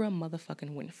 Oprah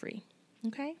motherfucking Winfrey.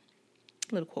 Okay?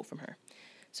 A little quote from her.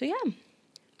 So yeah,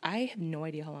 I have no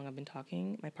idea how long I've been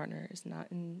talking. My partner is not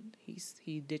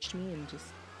he ditched me and just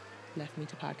left me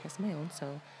to podcast on my own.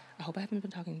 So I hope I haven't been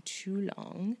talking too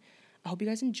long. I hope you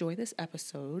guys enjoy this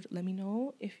episode. Let me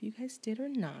know if you guys did or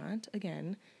not.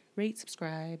 Again, rate,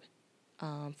 subscribe.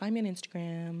 Find me on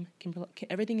Instagram.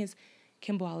 Everything is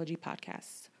Kimboology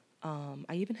Podcasts.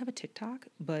 I even have a TikTok,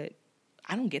 but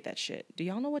I don't get that shit. Do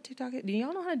y'all know what TikTok is? Do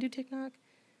y'all know how to do TikTok?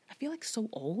 I feel like so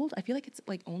old. I feel like it's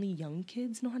like only young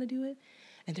kids know how to do it.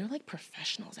 And they're like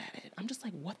professionals at it. I'm just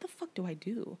like, what the fuck do I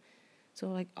do? So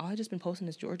like, all I just been posting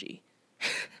is Georgie.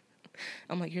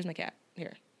 I'm like, here's my cat.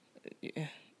 Here.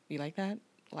 You like that?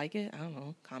 Like it? I don't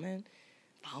know. Comment.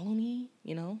 follow me,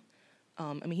 you know?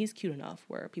 I mean, he's cute enough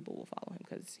where people will follow him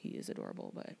because he is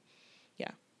adorable, but yeah,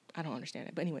 I don't understand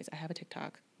it. But anyways, I have a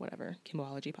TikTok, whatever,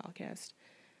 Kimboology Podcast,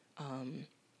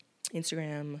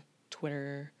 Instagram,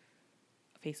 Twitter,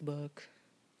 Facebook,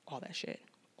 all that shit.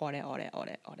 All that.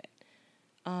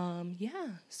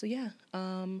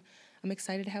 I'm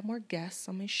excited to have more guests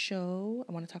on my show.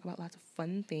 I want to talk about lots of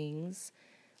fun things,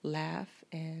 laugh,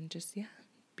 and just,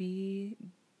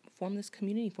 form this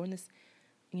community, form this,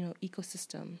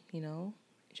 ecosystem,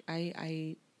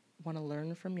 I want to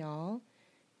learn from y'all,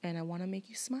 and I want to make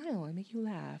you smile and make you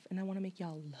laugh, and I want to make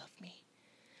y'all love me.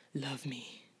 Love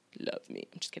me.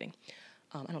 I'm just kidding.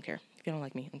 I don't care. If you don't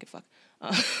like me, I don't give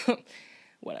a fuck.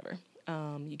 Whatever.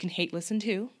 You can hate listen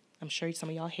too. I'm sure some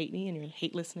of y'all hate me and you're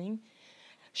hate listening.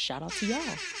 Shout out to y'all.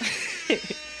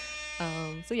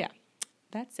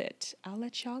 That's it. I'll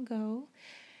let y'all go.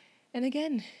 And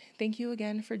again, thank you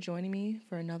again for joining me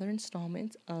for another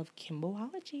installment of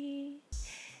Kimboology.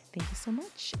 Thank you so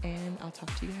much, and I'll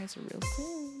talk to you guys real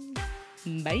soon.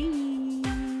 Bye.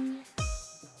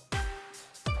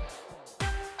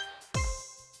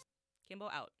 Kimbo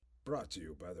out. Brought to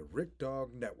you by the Rick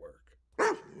Dog Network.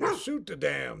 Shoot the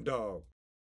damn dog.